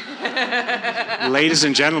crusties. Ladies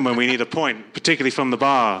and gentlemen, we need a point, particularly from the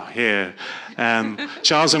bar here.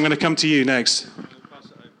 Charles, I'm going to come to you next.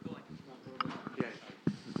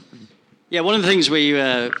 Yeah, one of the things we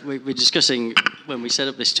were discussing when we set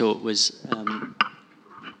up this talk was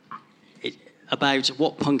about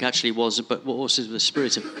what punk actually was, but what was the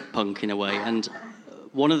spirit of punk in a way. And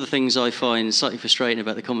one of the things I find slightly frustrating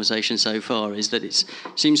about the conversation so far is that it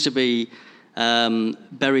seems to be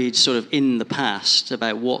buried sort of in the past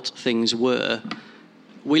about what things were.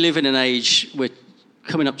 We live in an age, we're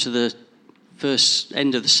coming up to the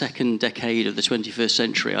end of the second decade of the 21st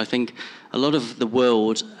century. I think a lot of the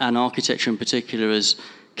world, and architecture in particular, has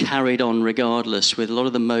carried on regardless with a lot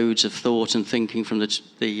of the modes of thought and thinking from the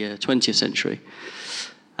 20th century.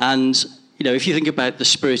 And, if you think about the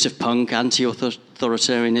spirit of punk,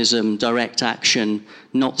 anti-authoritarianism, direct action,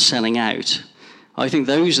 not selling out, I think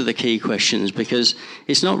those are the key questions, because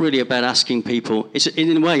it's not really about asking people.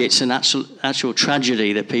 In a way, it's an actual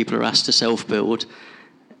tragedy that people are asked to self-build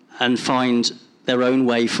and find their own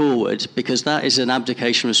way forward, because that is an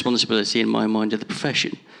abdication of responsibility, in my mind, of the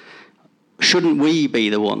profession. Shouldn't we be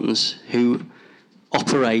the ones who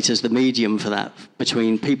operate as the medium for that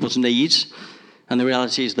between people's needs and the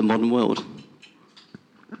realities of the modern world?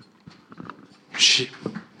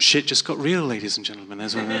 Shit just got real, ladies and gentlemen.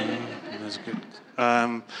 That's good.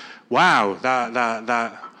 Wow,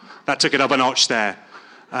 that took it up a notch there.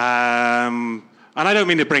 And I don't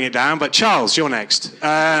mean to bring it down, but Charles, you're next.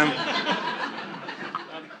 I'm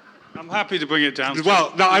happy to bring it down.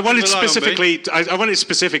 Well, no, I wanted specifically,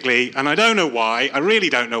 and I don't know why, I really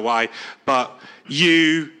don't know why, but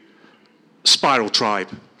you, Spiral Tribe,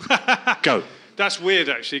 go. That's weird,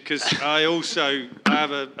 actually, because I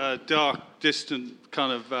have a dark, distant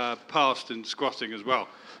kind of past in squatting as well,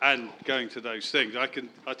 and going to those things. I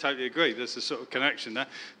totally agree. There's a sort of connection there.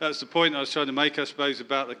 That's the point I was trying to make, I suppose,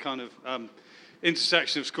 about the kind of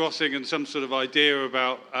intersection of squatting and some sort of idea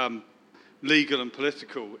about legal and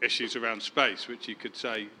political issues around space, which you could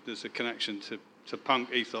say there's a connection to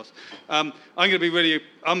punk ethos. I'm going to be really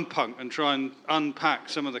unpunk and try and unpack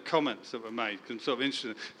some of the comments that were made, because I'm sort of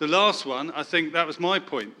interested. The last one, I think that was my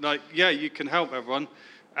point. Like, yeah, you can help everyone,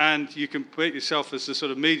 and you can put yourself as the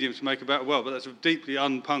sort of medium to make a better world, but that's a deeply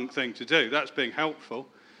unpunk thing to do. That's being helpful.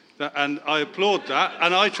 And I applaud that,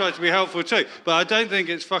 and I try to be helpful too. But I don't think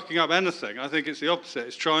it's fucking up anything. I think it's the opposite.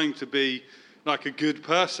 It's trying to be like a good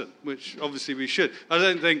person, which obviously we should. I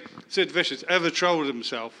don't think Sid Vicious ever trolled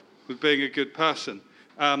himself with being a good person.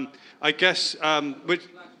 I guess,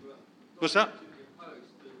 what's that?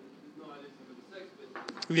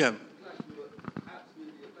 Yeah.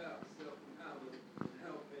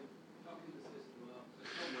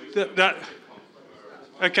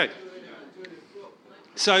 Okay.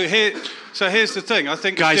 So here's the thing. I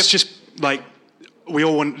think, guys, just like we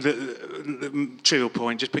all want the trivial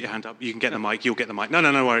point. Just put your hand up. You can get the mic. You'll get the mic. No,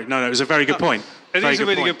 worry. No, it was a very good point. It is a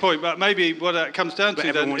really good point. But maybe what it comes down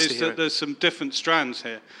to then is that there's some different strands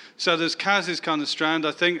here. So there's Kaz's kind of strand.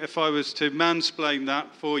 I think if I was to mansplain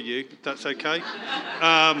that for you, if that's okay.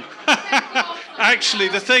 Actually,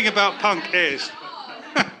 the thing about punk is.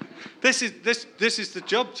 This is the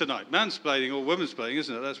job tonight, mansplaining or womansplaining,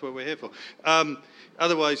 isn't it? That's what we're here for.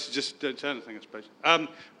 Otherwise, you just don't say anything, I suppose.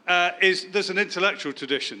 There's an intellectual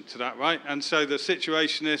tradition to that, right? And so the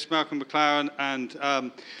Situationist, Malcolm McLaren,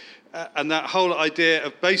 and that whole idea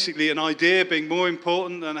of basically an idea being more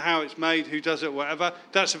important than how it's made, who does it, whatever,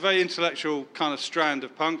 that's a very intellectual kind of strand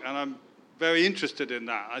of punk, and I'm very interested in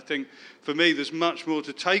that. I think, for me, there's much more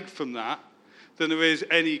to take from that than there is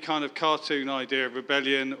any kind of cartoon idea of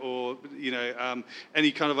rebellion or,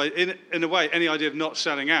 any kind of, in a way, any idea of not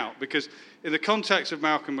selling out. Because in the context of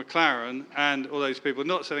Malcolm McLaren and all those people,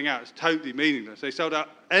 not selling out is totally meaningless. They sold out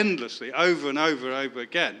endlessly, over and over and over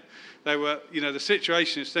again. They were, the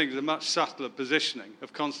Situationist thing is a much subtler positioning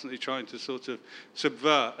of constantly trying to sort of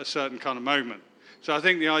subvert a certain kind of moment. So I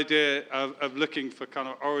think the idea of looking for kind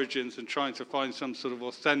of origins and trying to find some sort of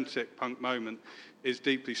authentic punk moment is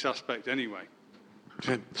deeply suspect anyway.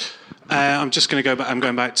 Okay. I'm just going to go back. I'm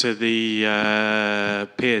going back to the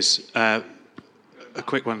Piers. A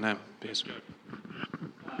quick one now, Piers.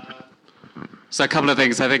 So a couple of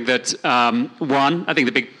things. I think that, one, I think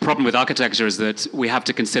the big problem with architecture is that we have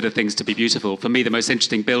to consider things to be beautiful. For me, the most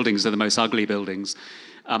interesting buildings are the most ugly buildings.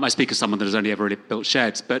 I speak as someone that has only ever really built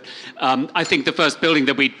sheds, but I think the first building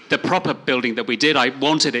the proper building that we did, I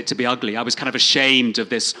wanted it to be ugly. I was kind of ashamed of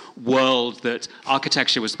this world that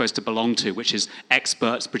architecture was supposed to belong to, which is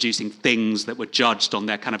experts producing things that were judged on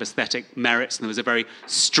their kind of aesthetic merits, and there was a very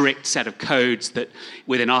strict set of codes that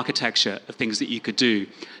within architecture of things that you could do.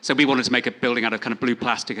 So we wanted to make a building out of kind of blue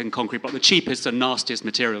plastic and concrete block, the cheapest and nastiest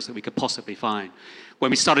materials that we could possibly find. When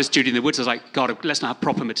we started Studio in the Woods, I was like, God, let's not have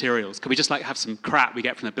proper materials. Can we just have some crap we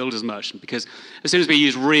get from the builder's merchant? Because as soon as we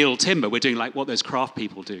use real timber, we're doing like what those craft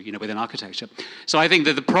people do, within architecture. So I think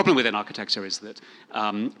that the problem within architecture is that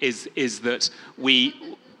we.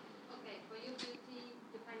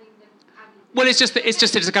 Well, it's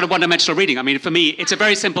a kind of one-dimensional reading. I mean, for me, it's a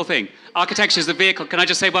very simple thing. Architecture is a vehicle. Can I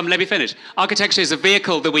just say one? Let me finish. Architecture is a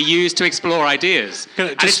vehicle that we use to explore ideas.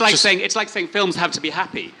 It's like saying films have to be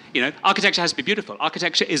happy. Architecture has to be beautiful.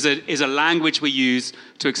 Architecture is a language we use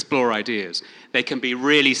to explore ideas. They can be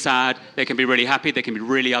really sad. They can be really happy. They can be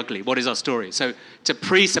really ugly. What is our story? So to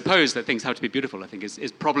presuppose that things have to be beautiful, I think, is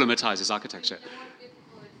problematizes architecture.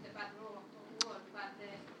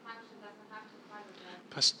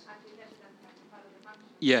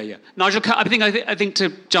 Yeah. Nigel, I think to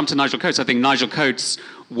jump to Nigel Coates, I think Nigel Coates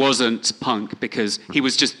wasn't punk because he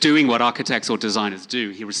was just doing what architects or designers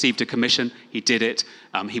do. He received a commission, he did it,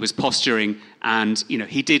 he was posturing, and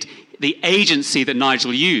he did. The agency that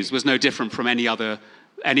Nigel used was no different from any other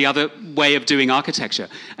way of doing architecture.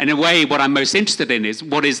 And in a way, what I'm most interested in is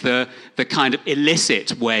what is the kind of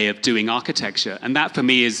illicit way of doing architecture. And that, for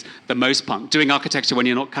me, is the most punk. Doing architecture when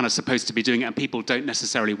you're not kind of supposed to be doing it and people don't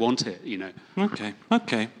necessarily want it,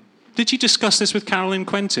 Okay. Did you discuss this with Carolyn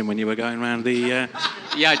Quentin when you were going around the...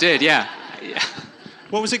 Yeah, I did, yeah.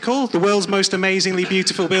 What was it called? The world's most amazingly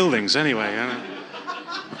beautiful buildings, anyway.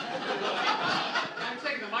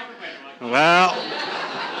 Well...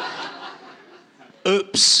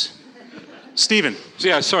 Oops. Stephen.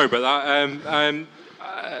 Yeah, sorry about that.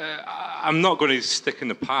 I'm not going to stick in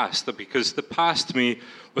the past, because the past to me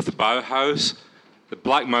with the Bauhaus, the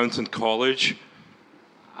Black Mountain College,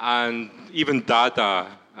 and even Dada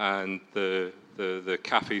and the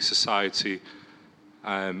Café Society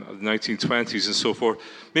of the 1920s and so forth,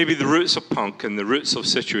 maybe the roots of punk and the roots of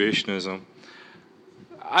situationism,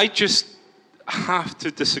 I just have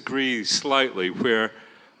to disagree slightly where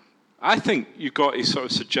I think you've got to sort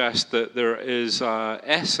of suggest that there is an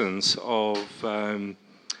essence of the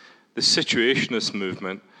situationist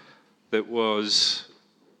movement that was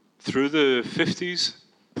through the 50s,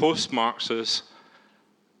 post-Marxist,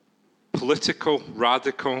 political,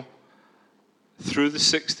 radical, through the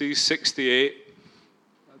 60s, 68,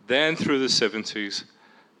 then through the 70s,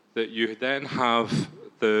 that you then have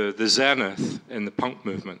the zenith in the punk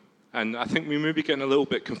movement. And I think we may be getting a little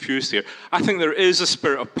bit confused here. I think there is a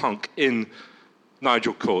spirit of punk in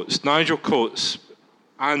Nigel Coates. Nigel Coates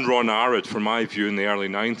and Ron Arad, from my view, in the early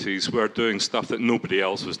 90s, were doing stuff that nobody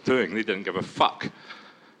else was doing. They didn't give a fuck.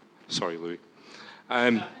 Sorry, Louis.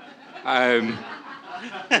 They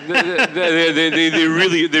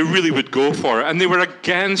really would go for it. And they were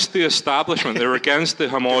against the establishment. They were against the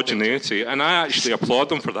homogeneity. And I actually applaud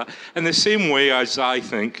them for that. In the same way as I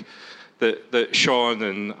think that Sean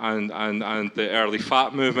and the early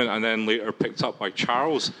Fat movement, and then later picked up by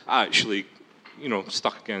Charles, actually,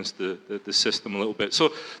 stuck against the system a little bit.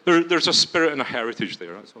 So there's a spirit and a heritage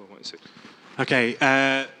there. That's all I want to say. Okay.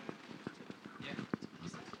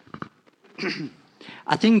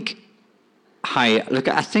 I think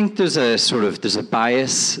there's a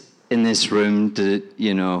bias in this room that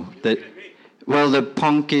the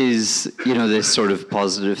punk is, this sort of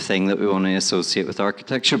positive thing that we want to associate with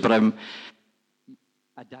architecture, but I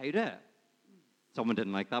doubt it. Someone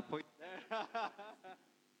didn't like that point. I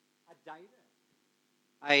doubt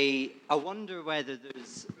it. I wonder whether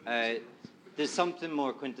there's something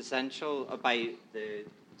more quintessential about the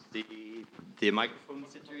microphone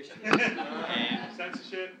situation.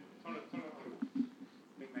 Censorship.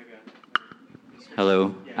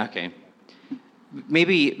 Hello. Okay.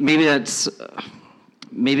 Maybe it's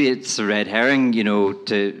a red herring,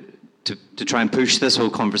 to try and push this whole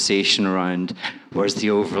conversation around where's the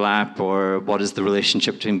overlap or what is the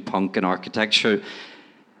relationship between punk and architecture.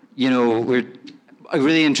 A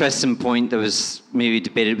really interesting point that was maybe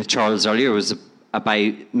debated with Charles earlier was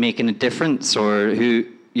about making a difference, or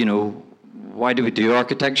why do we do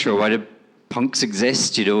architecture? Why do punks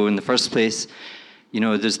exist, in the first place?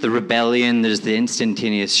 There's the rebellion, there's the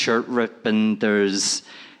instantaneous shirt ripping, there's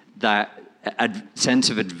that sense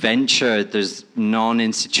of adventure, there's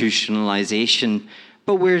non-institutionalization,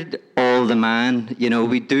 but we're all the man.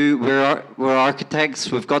 We're architects,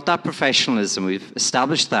 we've got that professionalism, we've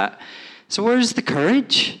established that. So where's the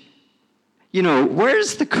courage?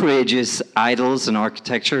 Where's the courageous idols in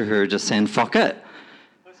architecture who are just saying, fuck it?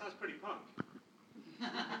 That sounds pretty punk.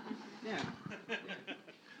 Yeah.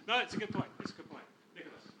 No, it's a good point.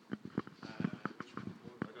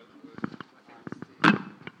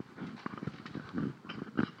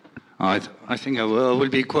 I think I will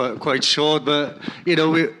be quite short, but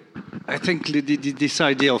I think this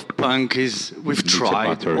idea of punk is we've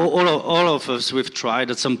tried. All of us, we've tried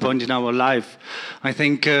at some point in our life. I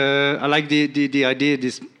think I like the idea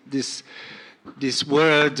this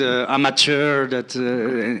word amateur, that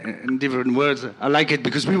in different words. I like it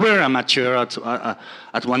because we were amateur at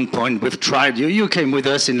one point. We've tried. You came with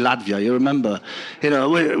us in Latvia. You remember? We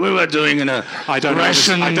were doing in a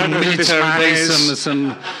Russian military base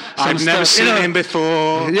I've never seen him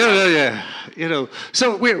before. Yeah.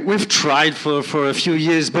 So we've tried for a few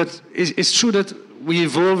years, but it's true that we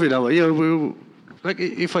evolve in our. like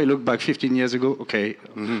if I look back 15 years ago, okay,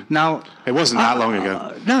 now it wasn't that long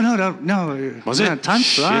ago. No. Was it? Time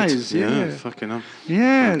Shit. flies. Yeah, fucking hell.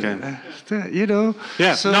 Yeah, Okay. you know.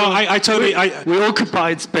 Yeah. So no, I totally. We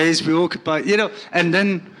occupied space. We occupied, you know, and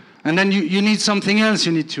then you need something else.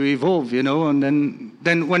 You need to evolve, you know, and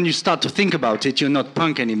then when you start to think about it, you're not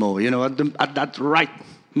punk anymore, you know, at that right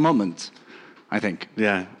moment, I think.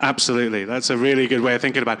 Yeah, absolutely. That's a really good way of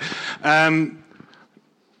thinking about it.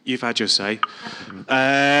 You've had your say.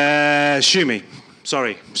 Shumi,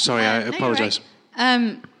 sorry, I apologise.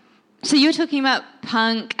 Right. So you're talking about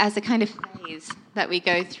punk as a kind of phase that we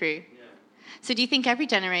go through. Yeah. So do you think every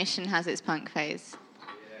generation has its punk phase?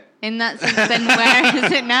 Yeah. In that sense, then where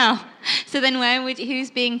is it now? So then who's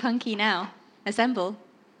being punky now? Assemble?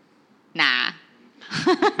 Nah.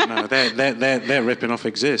 No, they're ripping off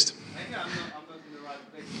Exist.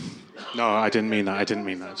 No, I didn't mean that.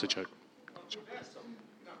 It's a joke.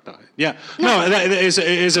 Yeah. No, it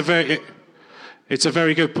is a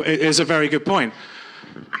very good point.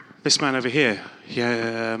 This man over here.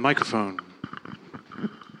 Yeah, microphone.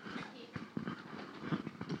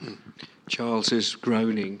 Charles is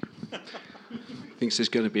groaning. Thinks there's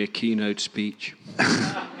going to be a keynote speech.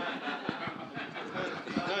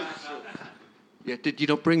 Yeah, did you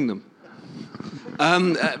not bring them?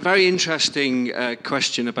 Very interesting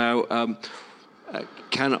question about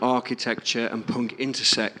can architecture and punk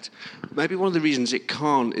intersect? Maybe one of the reasons it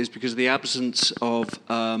can't is because of the absence of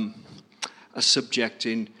a subject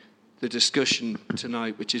in the discussion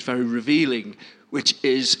tonight, which is very revealing, which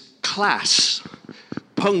is class.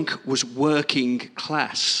 Punk was working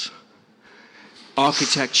class.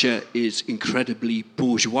 Architecture is incredibly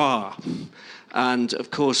bourgeois. And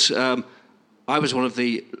of course, I was one of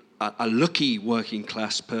a lucky working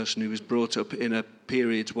class person who was brought up in a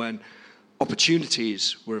period when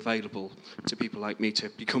opportunities were available to people like me to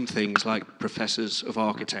become things like professors of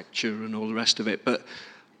architecture and all the rest of it. But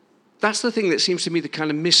that's the thing that seems to me the kind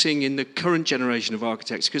of missing in the current generation of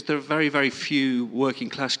architects, because there are very, very few working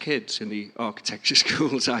class kids in the architecture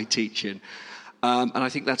schools I teach in. And I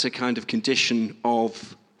think that's a kind of condition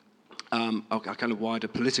of a kind of wider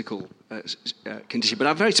political condition. But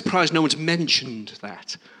I'm very surprised no one's mentioned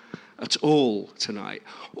that at all tonight.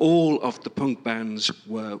 All of the punk bands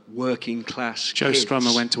were working class Joe kids.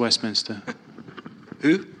 Strummer went to Westminster.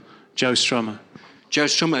 Who? Joe Strummer. Joe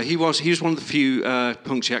Strummer. He was one of the few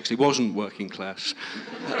punks who actually wasn't working class.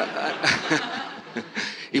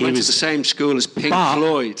 he went to the same school as Pink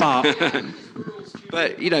Floyd.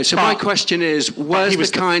 But you know, so my question is, where's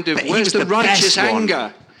the righteous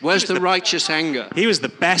anger? Where's the righteous anger? He was the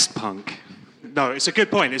best punk. No, it's a good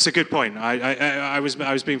point. I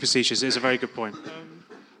was being facetious. It's a very good point.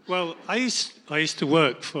 Well, I used to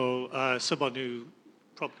work for someone who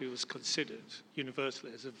probably was considered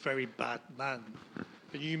universally as a very bad man.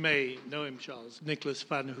 And you may know him, Charles, Nicholas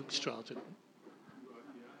van Hoogstraten.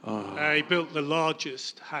 He built the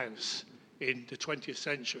largest house in the 20th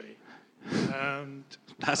century. And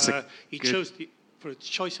he chose, for a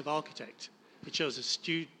choice of architect, he chose a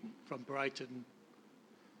student from Brighton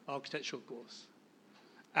architectural course.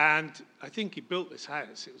 And I think he built this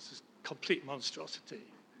house. It was a complete monstrosity,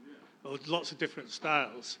 with lots of different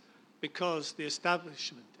styles, because the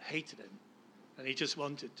establishment hated him, and he just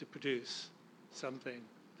wanted to produce something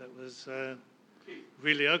that was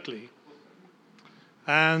really ugly.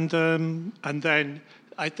 And then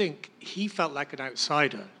I think he felt like an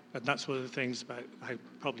outsider, and that's one of the things about how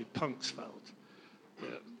probably punks felt.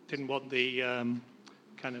 Didn't want the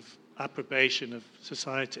kind of approbation of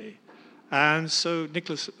society. And so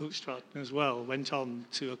Nicholas Hoogstraten as well went on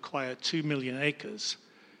to acquire 2 million acres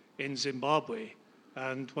in Zimbabwe,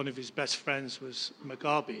 and one of his best friends was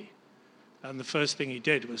Mugabe. And the first thing he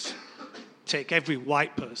did was take every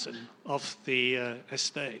white person off the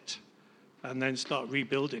estate and then start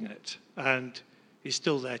rebuilding it. And he's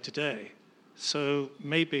still there today. So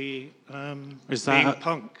maybe being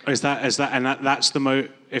punk. That's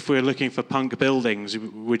if we're looking for punk buildings,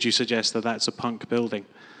 would you suggest that that's a punk building?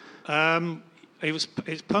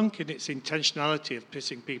 It's punk in its intentionality of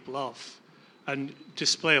pissing people off and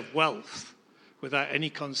display of wealth without any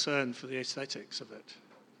concern for the aesthetics of it.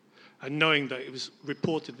 And knowing that it was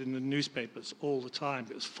reported in the newspapers all the time,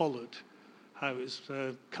 it was followed, how it was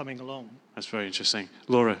coming along. That's very interesting.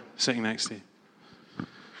 Laura, sitting next to you.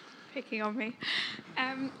 Picking on me.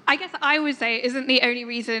 I guess I would say isn't the only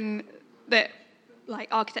reason that like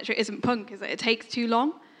architecture isn't punk is that it takes too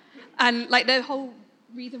long. And like the whole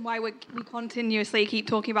reason why we continuously keep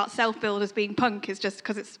talking about self-build as being punk is just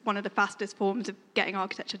because it's one of the fastest forms of getting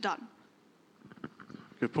architecture done.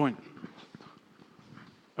 Good point.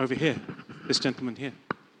 Over here, this gentleman here.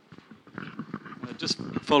 Just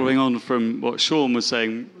following on from what Sean was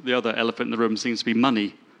saying, the other elephant in the room seems to be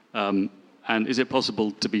money. And is it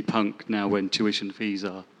possible to be punk now when tuition fees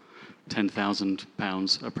are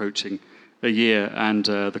 £10,000 approaching a year and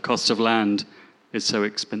the cost of land is so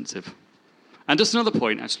expensive? And just another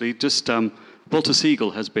point, actually, Walter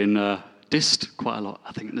Siegel has been dissed quite a lot,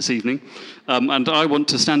 I think, this evening. And I want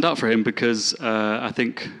to stand up for him because I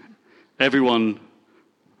think everyone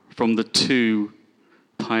from the two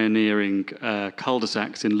pioneering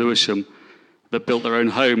cul-de-sacs in Lewisham that built their own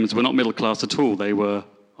homes were not middle class at all. They were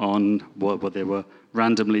they were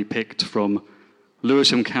randomly picked from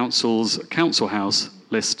Lewisham Council's council house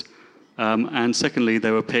list. And secondly,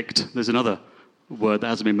 they were picked, there's another word that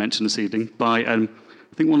hasn't been mentioned this evening, by I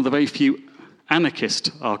think one of the very few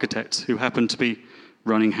anarchist architects who happened to be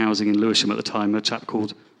running housing in Lewisham at the time, a chap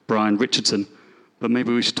called Brian Richardson. But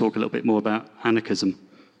maybe we should talk a little bit more about anarchism.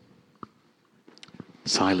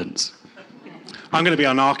 Silence. I'm going to be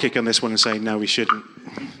anarchic on this one and say, no, we shouldn't.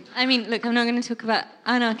 I mean, look, I'm not going to talk about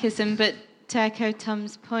anarchism, but to echo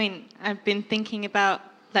Tom's point, I've been thinking about,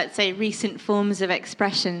 let's say, recent forms of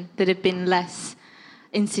expression that have been less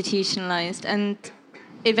institutionalized, and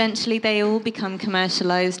eventually they all become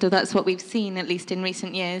commercialized, or that's what we've seen, at least in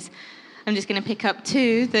recent years. I'm just going to pick up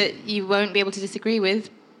two that you won't be able to disagree with.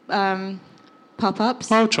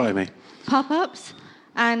 Pop-ups. Oh, try me. Pop-ups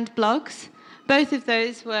and blogs. Both of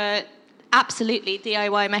those were absolutely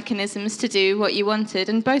DIY mechanisms to do what you wanted,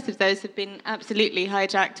 and both of those have been absolutely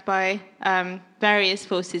hijacked by various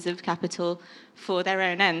forces of capital for their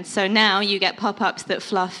own ends. So now you get pop-ups that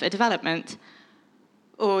fluff a development,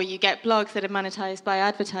 or you get blogs that are monetized by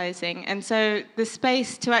advertising. And so the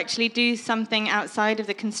space to actually do something outside of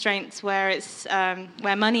the constraints where it's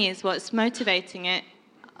where money is what's motivating it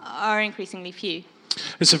are increasingly few.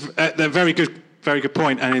 It's a very good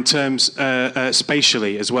point, and in terms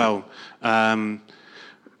spatially as well. And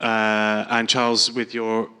Charles, with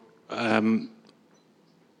your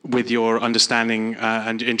understanding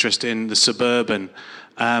and interest in the suburban,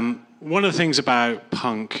 one of the things about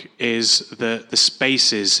punk is the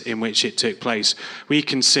spaces in which it took place. We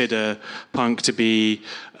consider punk to be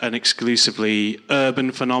an exclusively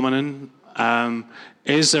urban phenomenon.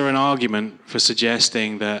 Is there an argument for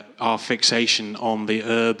suggesting that our fixation on the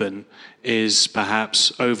urban is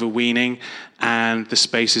perhaps overweening, and the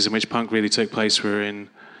spaces in which punk really took place were in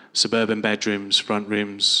suburban bedrooms, front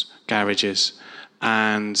rooms, garages,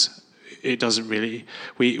 and it doesn't really...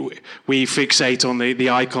 We fixate on the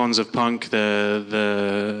icons of punk, the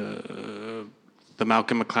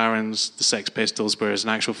Malcolm McLarens, the Sex Pistols, whereas in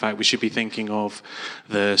actual fact we should be thinking of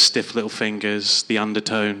the Stiff Little Fingers, the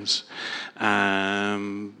Undertones,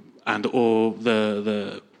 and all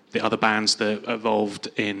the other bands that evolved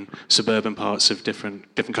in suburban parts of different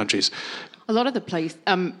countries. A lot of the place,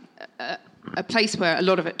 a place where a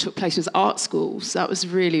lot of it took place was art schools. That was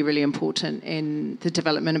really, really important in the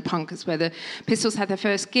development of punk. It's where the Pistols had their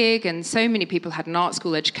first gig, and so many people had an art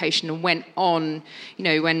school education and went on,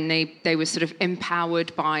 when they were sort of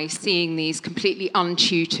empowered by seeing these completely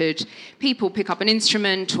untutored people pick up an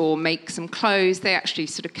instrument or make some clothes. They actually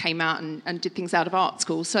sort of came out and did things out of art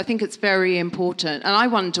schools. So I think it's very important. And I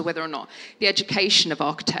wonder whether or not the education of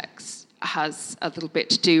architects has a little bit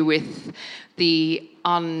to do with the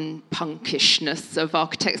unpunkishness of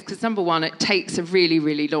architects, because number one, it takes a really,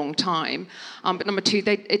 really long time, but number two,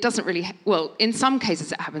 it doesn't really, well, in some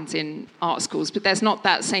cases it happens in art schools, but there's not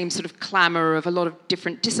that same sort of clamour of a lot of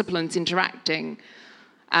different disciplines interacting,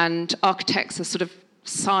 and architects are sort of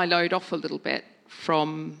siloed off a little bit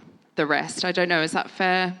from the rest. I don't know, is that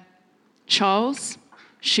fair? Charles?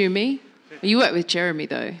 Shumi? You work with Jeremy,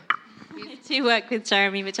 though. I do work with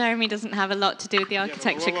Jeremy, but Jeremy doesn't have a lot to do with the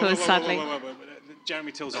architecture course, sadly.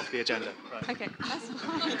 Jeremy Till's off the agenda. Right. Okay, that's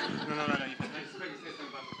fine. No.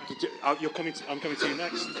 I'm coming to you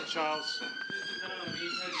next, Charles.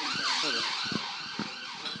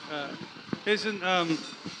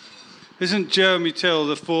 Isn't Jeremy Till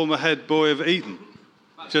the former head boy of Eton?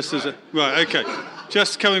 Right, okay.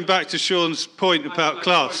 Just coming back to Sean's point about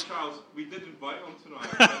class. Charles, we did invite him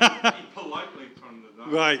tonight. He politely turned it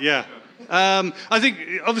down. Right, yeah. I think,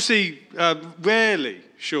 obviously, rarely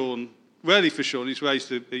for Sean, he's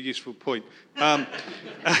raised a useful point. Now,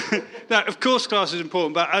 of course, class is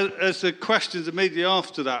important, but as the questions immediately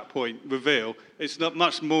after that point reveal, it's not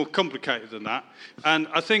much more complicated than that. And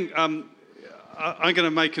I think I'm going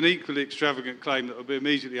to make an equally extravagant claim that will be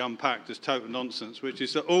immediately unpacked as total nonsense, which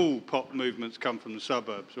is that all pop movements come from the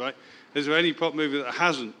suburbs, right? Is there any pop movement that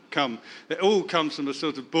hasn't come? It all comes from a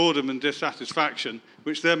sort of boredom and dissatisfaction,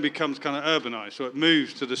 which then becomes kind of urbanised. So it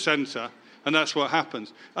moves to the centre, And that's what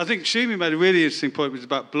happens. I think Shumi made a really interesting point, which is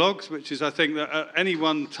about blogs, which is I think that at any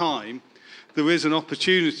one time, there is an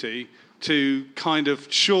opportunity to kind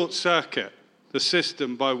of short-circuit the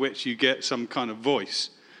system by which you get some kind of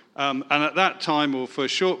voice. And at that time, or for a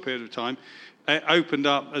short period of time, it opened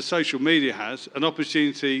up, as social media has, an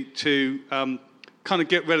opportunity to kind of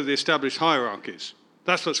get rid of the established hierarchies.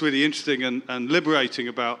 That's what's really interesting and liberating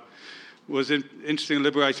about, interesting and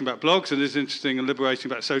liberating about blogs, and is interesting and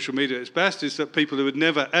liberating about social media at its best, is that people who would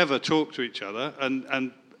never, ever talk to each other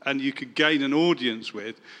and you could gain an audience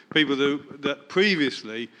with people that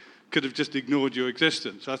previously could have just ignored your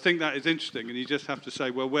existence. I think that is interesting, and you just have to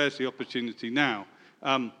say, well, where's the opportunity now?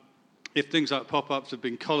 If things like pop-ups have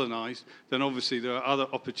been colonised, then obviously there are other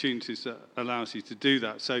opportunities that allows you to do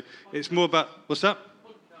that. So it's more about, what's that?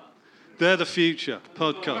 They're the future,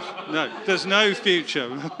 podcast. No, there's no future.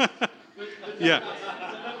 Yeah.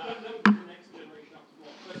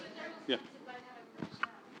 Yeah.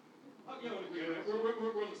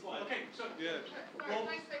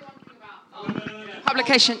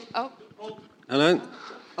 Publication. Oh. Hello.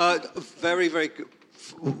 Very, very good.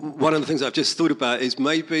 One of the things I've just thought about is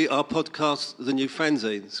maybe our podcast, the new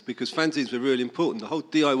fanzines, because fanzines were really important. The whole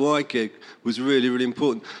DIY gig was really, really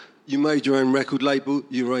important. You made your own record label,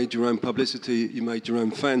 you made your own publicity, you made your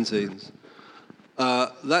own fanzines.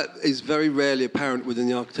 That is very rarely apparent within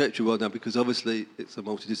the architecture world now, because obviously it's a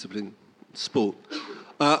multidiscipline sport.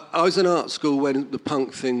 I was in art school when the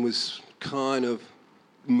punk thing was kind of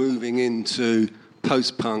moving into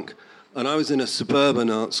post-punk, and I was in a suburban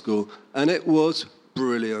art school, and it was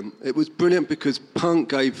brilliant. It was brilliant because punk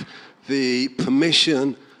gave the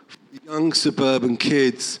permission for young suburban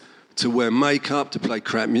kids to wear makeup, to play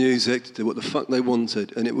crap music, to do what the fuck they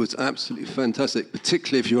wanted, and it was absolutely fantastic,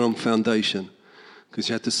 particularly if you were on foundation, because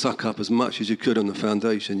you had to suck up as much as you could on the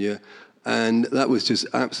foundation, yeah, and that was just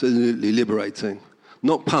absolutely liberating.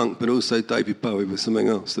 Not punk, but also David Bowie was something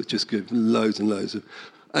else that just gave loads and loads of...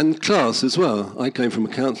 And class as well. I came from a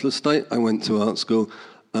council estate, I went to art school,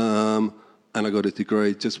 and I got a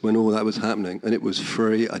degree just when all that was happening. And it was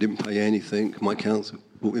free, I didn't pay anything. My council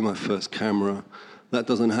bought me my first camera. That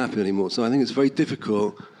doesn't happen anymore. So I think it's very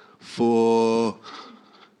difficult for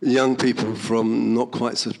young people from not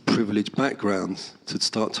quite such privileged backgrounds to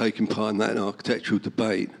start taking part in that architectural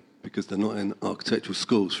debate, because they're not in architectural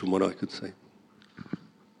schools, from what I could see.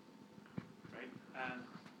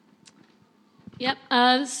 Yep,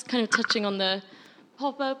 this is kind of touching on the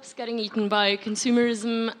pop-ups getting eaten by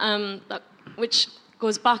consumerism, which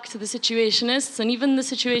goes back to the Situationists, and even the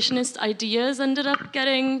Situationist ideas ended up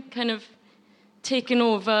getting kind of taken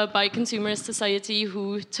over by consumerist society,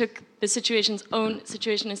 who took the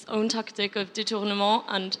Situationist own tactic of détournement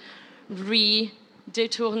and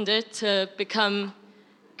re-détourned it to become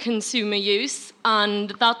consumer use, and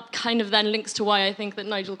that kind of then links to why I think that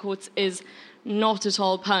Nigel Coates is not at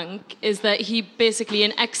all punk, is that he basically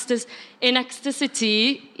in Ecstasy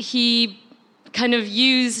he kind of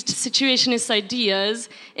used Situationist ideas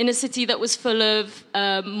in a city that was full of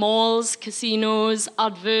malls, casinos,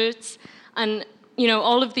 adverts, and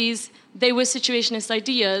all of these, they were Situationist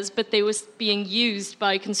ideas, but they were being used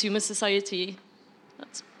by consumer society.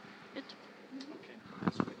 That's it. Okay,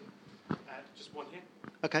 that's great. Just one here.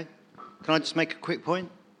 Okay, can I just make a quick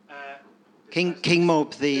point? King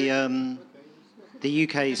Mob, the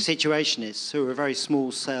UK Situationists, who were a very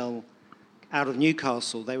small cell out of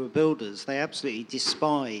Newcastle, they were builders. They absolutely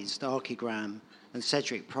despised Archigram and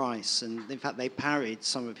Cedric Price, and in fact they parodied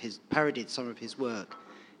some of his work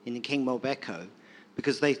in the King Mob Echo,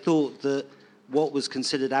 because they thought that what was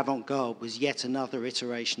considered avant-garde was yet another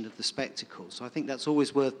iteration of the spectacle. So I think that's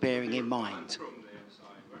always worth bearing in mind.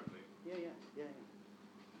 Yeah.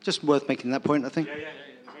 Just worth making that point, I think. Yeah,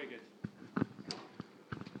 very good.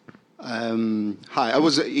 Hi, I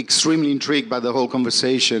was extremely intrigued by the whole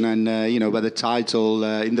conversation and, by the title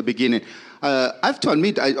in the beginning. I have to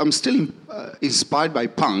admit, I'm still inspired by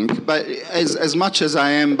punk, but as much as I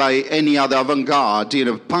am by any other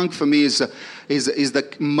avant-garde, punk for me is the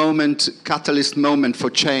catalyst moment for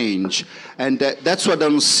change. And that's what I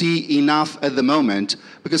don't see enough at the moment.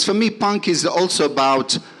 Because for me, punk is also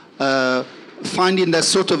about finding that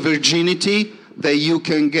sort of virginity that you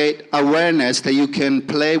can get awareness, that you can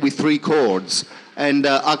play with three chords. And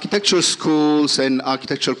architectural schools and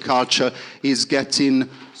architectural culture is getting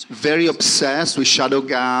very obsessed with shadow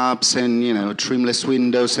gaps and, trimless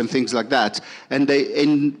windows and things like that. And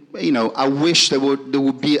I wish there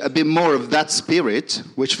would be a bit more of that spirit,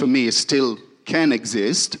 which for me still can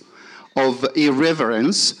exist, of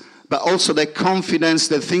irreverence, but also the confidence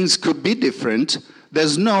that things could be different.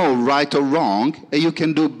 There's no right or wrong, and you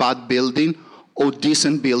can do bad building or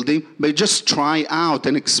decent building, but just try out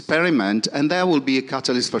and experiment, and that will be a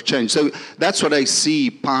catalyst for change. So that's what I see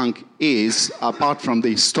punk is, apart from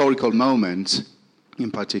the historical moment in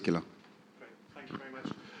particular. Thank you very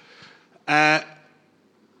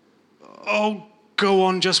much. Go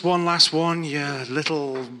on, just one last one, you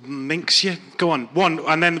little minx, you. Go on, one,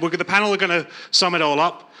 and then the panel are going to sum it all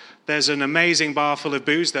up. There's an amazing bar full of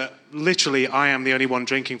booze that literally I am the only one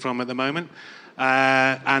drinking from at the moment.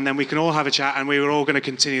 And then we can all have a chat, and we were all going to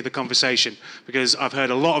continue the conversation because I've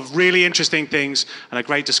heard a lot of really interesting things and a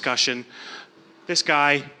great discussion. This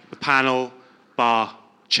guy, the panel, bar,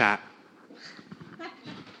 chat.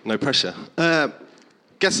 No pressure.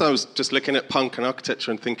 Guess I was just looking at punk and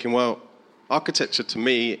architecture and thinking, well, architecture to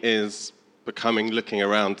me is looking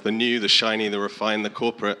around the new, the shiny, the refined, the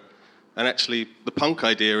corporate. And actually, the punk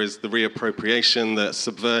idea is the reappropriation, the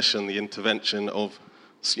subversion, the intervention of,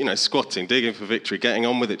 squatting, digging for victory, getting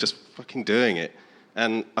on with it, just fucking doing it.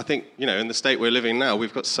 And I think, in the state we're living now,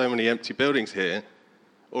 we've got so many empty buildings here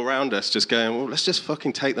all around us just going, well, let's just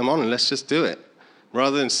fucking take them on and let's just do it.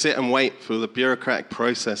 Rather than sit and wait for the bureaucratic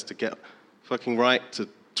process to get fucking right, to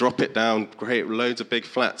drop it down, create loads of big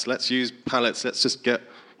flats. Let's use pallets. Let's just get,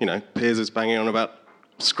 Piers is banging on about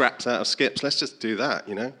scraps out of skips. Let's just do that,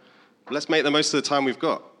 Let's make the most of the time we've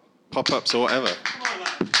got. Pop-ups or whatever.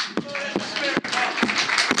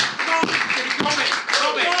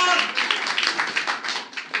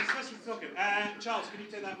 Charles, can you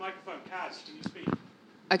take that microphone? Kaz, can you speak?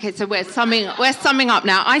 Okay, so we're summing up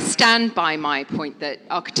now. I stand by my point that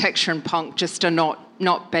architecture and punk just are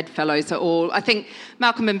not bedfellows at all. I think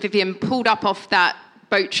Malcolm and Vivian pulled up off that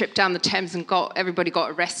boat trip down the Thames and everybody got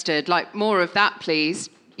arrested. Like, more of that, please.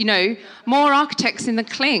 More architects in the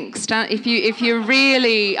clink. If you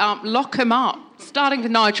really lock them up, starting with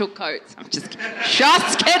Nigel Coates. I'm just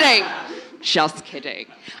kidding. Just kidding.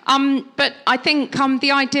 But I think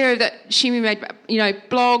the idea that Shimi made,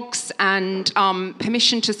 blogs and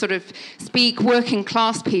permission to sort of speak working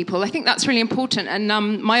class people, I think that's really important. And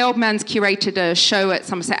my old man's curated a show at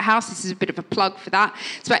Somerset House. This is a bit of a plug for that.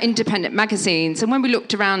 It's about independent magazines. And when we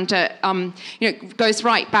looked around at, it goes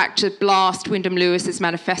right back to Blast, Wyndham Lewis's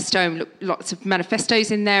manifesto, and lots of manifestos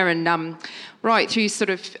in there, and right through sort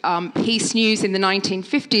of Peace News in the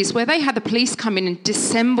 1950s, where they had the police come in and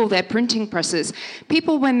disassemble their printing presses.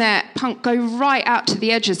 People, when they're punk, go right out to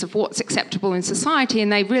the edges of what's acceptable in society,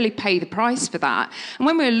 and they really pay the price for that. And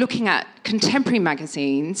when we're looking at contemporary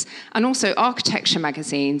magazines and also architecture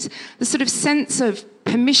magazines, the sort of sense of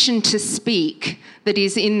permission to speak that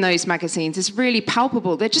is in those magazines is really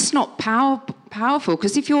palpable. They're just not powerful,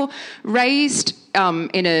 because if you're raised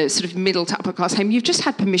in a sort of middle to upper class home, you've just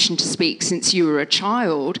had permission to speak since you were a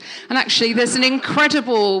child. And actually there's an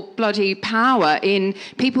incredible bloody power in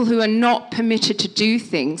people who are not permitted to do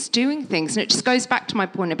things, doing things. And it just goes back to my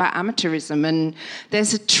point about amateurism. And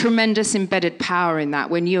there's a tremendous embedded power in that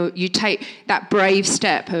when you take that brave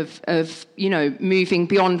step of moving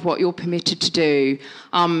beyond what you're permitted to do.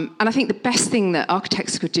 And I think the best thing that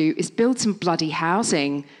architects could do is build some bloody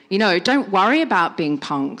housing. Don't worry about being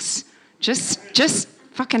punks. Just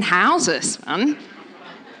fucking house us, man.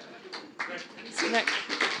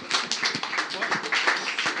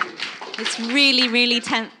 It's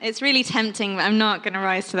really tempting, but I'm not going to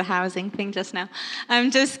rise to the housing thing just now.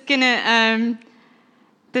 I'm just going to...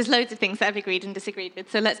 there's loads of things that I've agreed and disagreed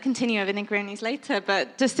with, so let's continue over Negronis later.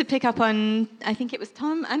 But just to pick up on, I think it was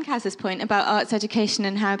Tom and Kaz's point about arts education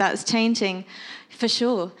and how that's changing, for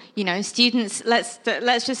sure. Students, let's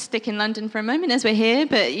just stick in London for a moment as we're here,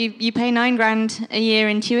 but you pay £9,000 a year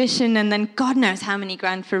in tuition and then God knows how many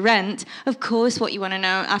grand for rent. Of course, what you want to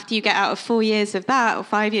know after you get out of 4 years of that, or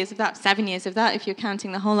 5 years of that, 7 years of that, if you're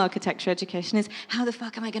counting the whole architecture education, is how the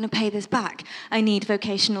fuck am I going to pay this back? I need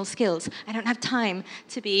vocational skills. I don't have time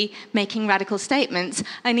to be making radical statements.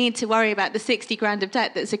 I need to worry about the 60 grand of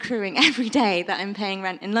debt that's accruing every day that I'm paying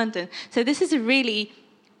rent in London. So this is a really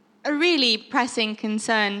pressing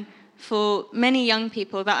concern for many young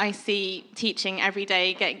people that I see teaching every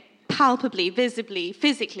day, get palpably, visibly,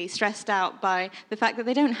 physically stressed out by the fact that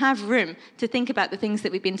they don't have room to think about the things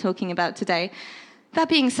that we've been talking about today. That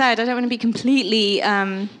being said, I don't want to be completely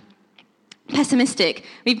pessimistic.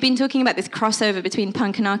 We've been talking about this crossover between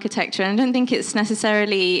punk and architecture, and I don't think it's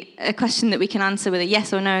necessarily a question that we can answer with a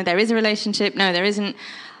yes or no. There is a relationship. No, there isn't.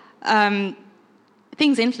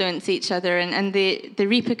 Things influence each other, and the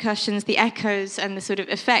repercussions, the echoes, and the sort of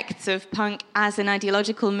effects of punk as an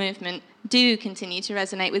ideological movement do continue to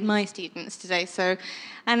resonate with my students today. So,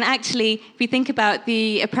 and actually, if we think about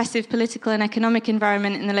the oppressive political and economic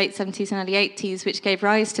environment in the late 70s and early 80s, which gave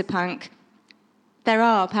rise to punk, there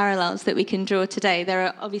are parallels that we can draw today. There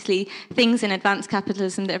are obviously things in advanced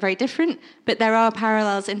capitalism that are very different, but there are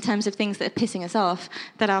parallels in terms of things that are pissing us off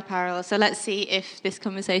that are parallel. So let's see if this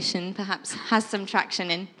conversation perhaps has some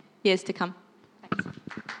traction in years to come. Thanks.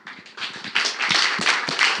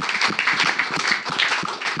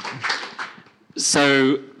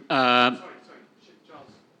 So, I'm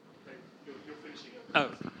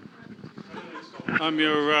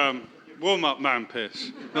your warm-up man,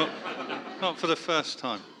 Pierce. Not for the first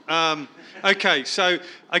time. Okay, so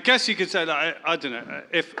I guess you could say that, I don't know,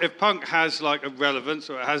 if punk has like a relevance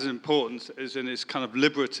or it has an importance, is in its kind of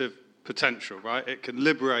liberative potential, right? It can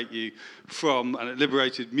liberate you from, and it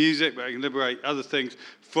liberated music, but it can liberate other things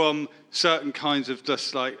from certain kinds of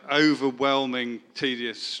just like overwhelming,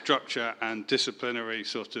 tedious structure and disciplinary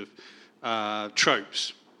sort of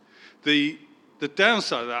tropes. The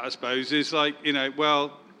downside of that, I suppose, is like,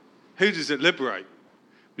 well, who does it liberate?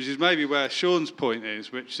 Which is maybe where Sean's point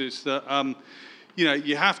is, which is that,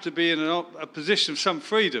 you have to be in a position of some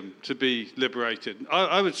freedom to be liberated.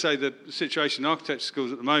 I would say the situation in architecture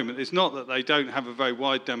schools at the moment is not that they don't have a very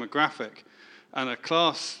wide demographic and a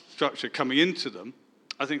class structure coming into them.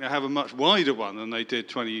 I think they have a much wider one than they did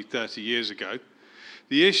 20, 30 years ago.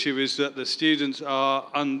 The issue is that the students are,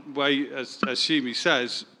 as Shimi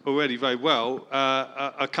says already very well,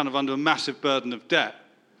 are kind of under a massive burden of debt,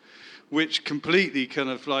 which completely kind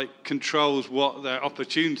of like controls what their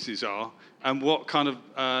opportunities are and what kind of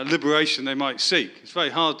liberation they might seek. It's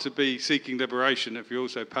very hard to be seeking liberation if you're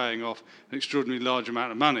also paying off an extraordinarily large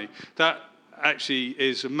amount of money. That actually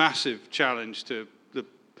is a massive challenge to the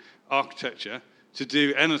architecture, to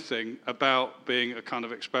do anything about being a kind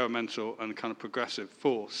of experimental and kind of progressive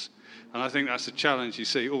force. And I think that's a challenge you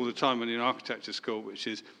see all the time when you're in architecture school, which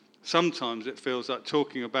is sometimes it feels like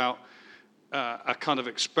talking about a kind of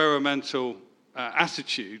experimental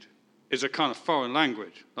attitude is a kind of foreign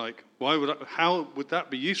language. Like, how would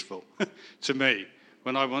that be useful to me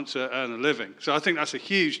when I want to earn a living? So I think that's a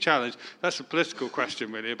huge challenge. That's a political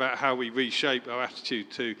question, really, about how we reshape our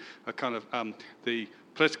attitude to a kind of the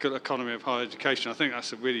political economy of higher education. I think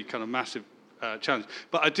that's a really kind of massive challenge.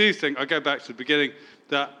 But I do think, I go back to the beginning,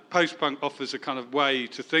 that post-punk offers a kind of way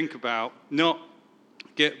to think about, not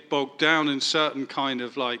get bogged down in certain kind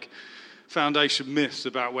of like foundation myths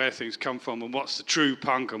about where things come from and what's the true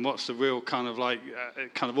punk and what's the real kind of like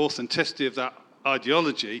kind of authenticity of that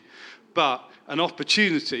ideology, but an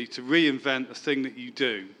opportunity to reinvent the thing that you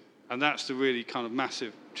do. And that's the really kind of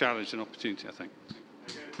massive challenge and opportunity, I think.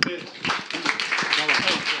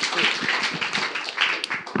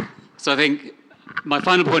 So I think my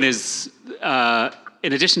final point is,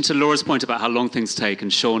 in addition to Laura's point about how long things take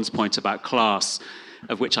and Sean's point about class,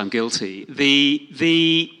 of which I'm guilty,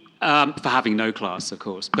 for having no class, of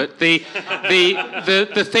course. But the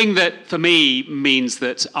thing that, for me, means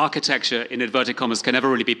that architecture, in inverted commas, can never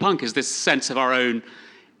really be punk is this sense of our own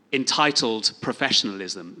entitled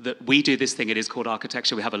professionalism, that we do this thing, it is called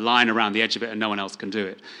architecture, we have a line around the edge of it and no one else can do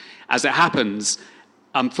it. As it happens,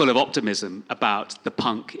 I'm full of optimism about the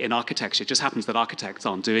punk in architecture. It just happens that architects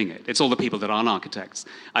aren't doing it. It's all the people that aren't architects.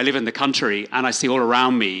 I live in the country and I see all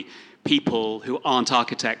around me people who aren't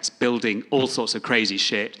architects building all sorts of crazy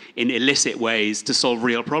shit in illicit ways to solve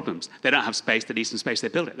real problems. They don't have space, they need some space, they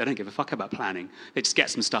build it. They don't give a fuck about planning. They just get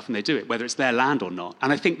some stuff and they do it, whether it's their land or not.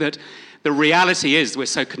 And I think that the reality is we're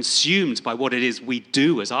so consumed by what it is we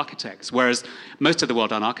do as architects, whereas most of the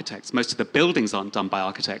world aren't architects, most of the buildings aren't done by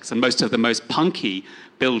architects, and most of the most punky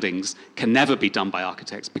buildings can never be done by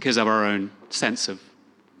architects because of our own sense of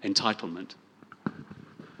entitlement.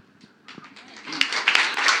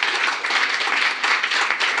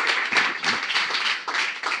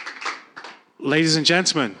 Ladies and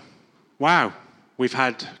gentlemen, wow, we've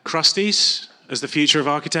had Krusties as the future of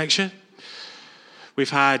architecture.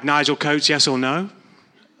 We've had Nigel Coates, yes or no.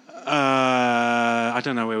 I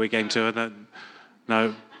don't know where we came to.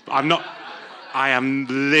 No, I'm not. I am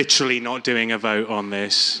literally not doing a vote on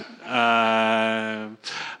this. And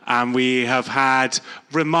we have had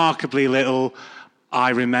remarkably little.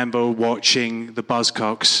 I remember watching the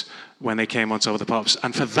Buzzcocks when they came on Top of the Pops.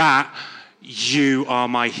 And for that, you are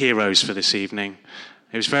my heroes for this evening.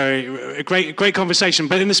 It was a great conversation.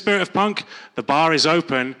 But in the spirit of punk, the bar is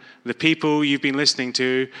open. The people you've been listening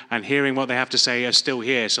to and hearing what they have to say are still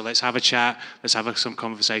here. So let's have a chat. Let's have some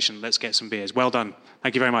conversation. Let's get some beers. Well done.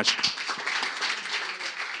 Thank you very much.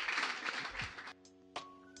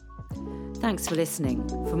 Thanks for listening.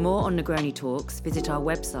 For more on Negroni Talks, visit our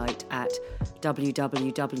website at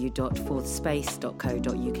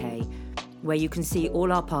www.fourthspace.co.uk, where you can see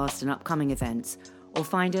all our past and upcoming events, or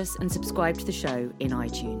find us and subscribe to the show in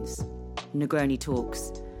iTunes. Negroni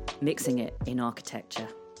Talks. mixing it in architecture.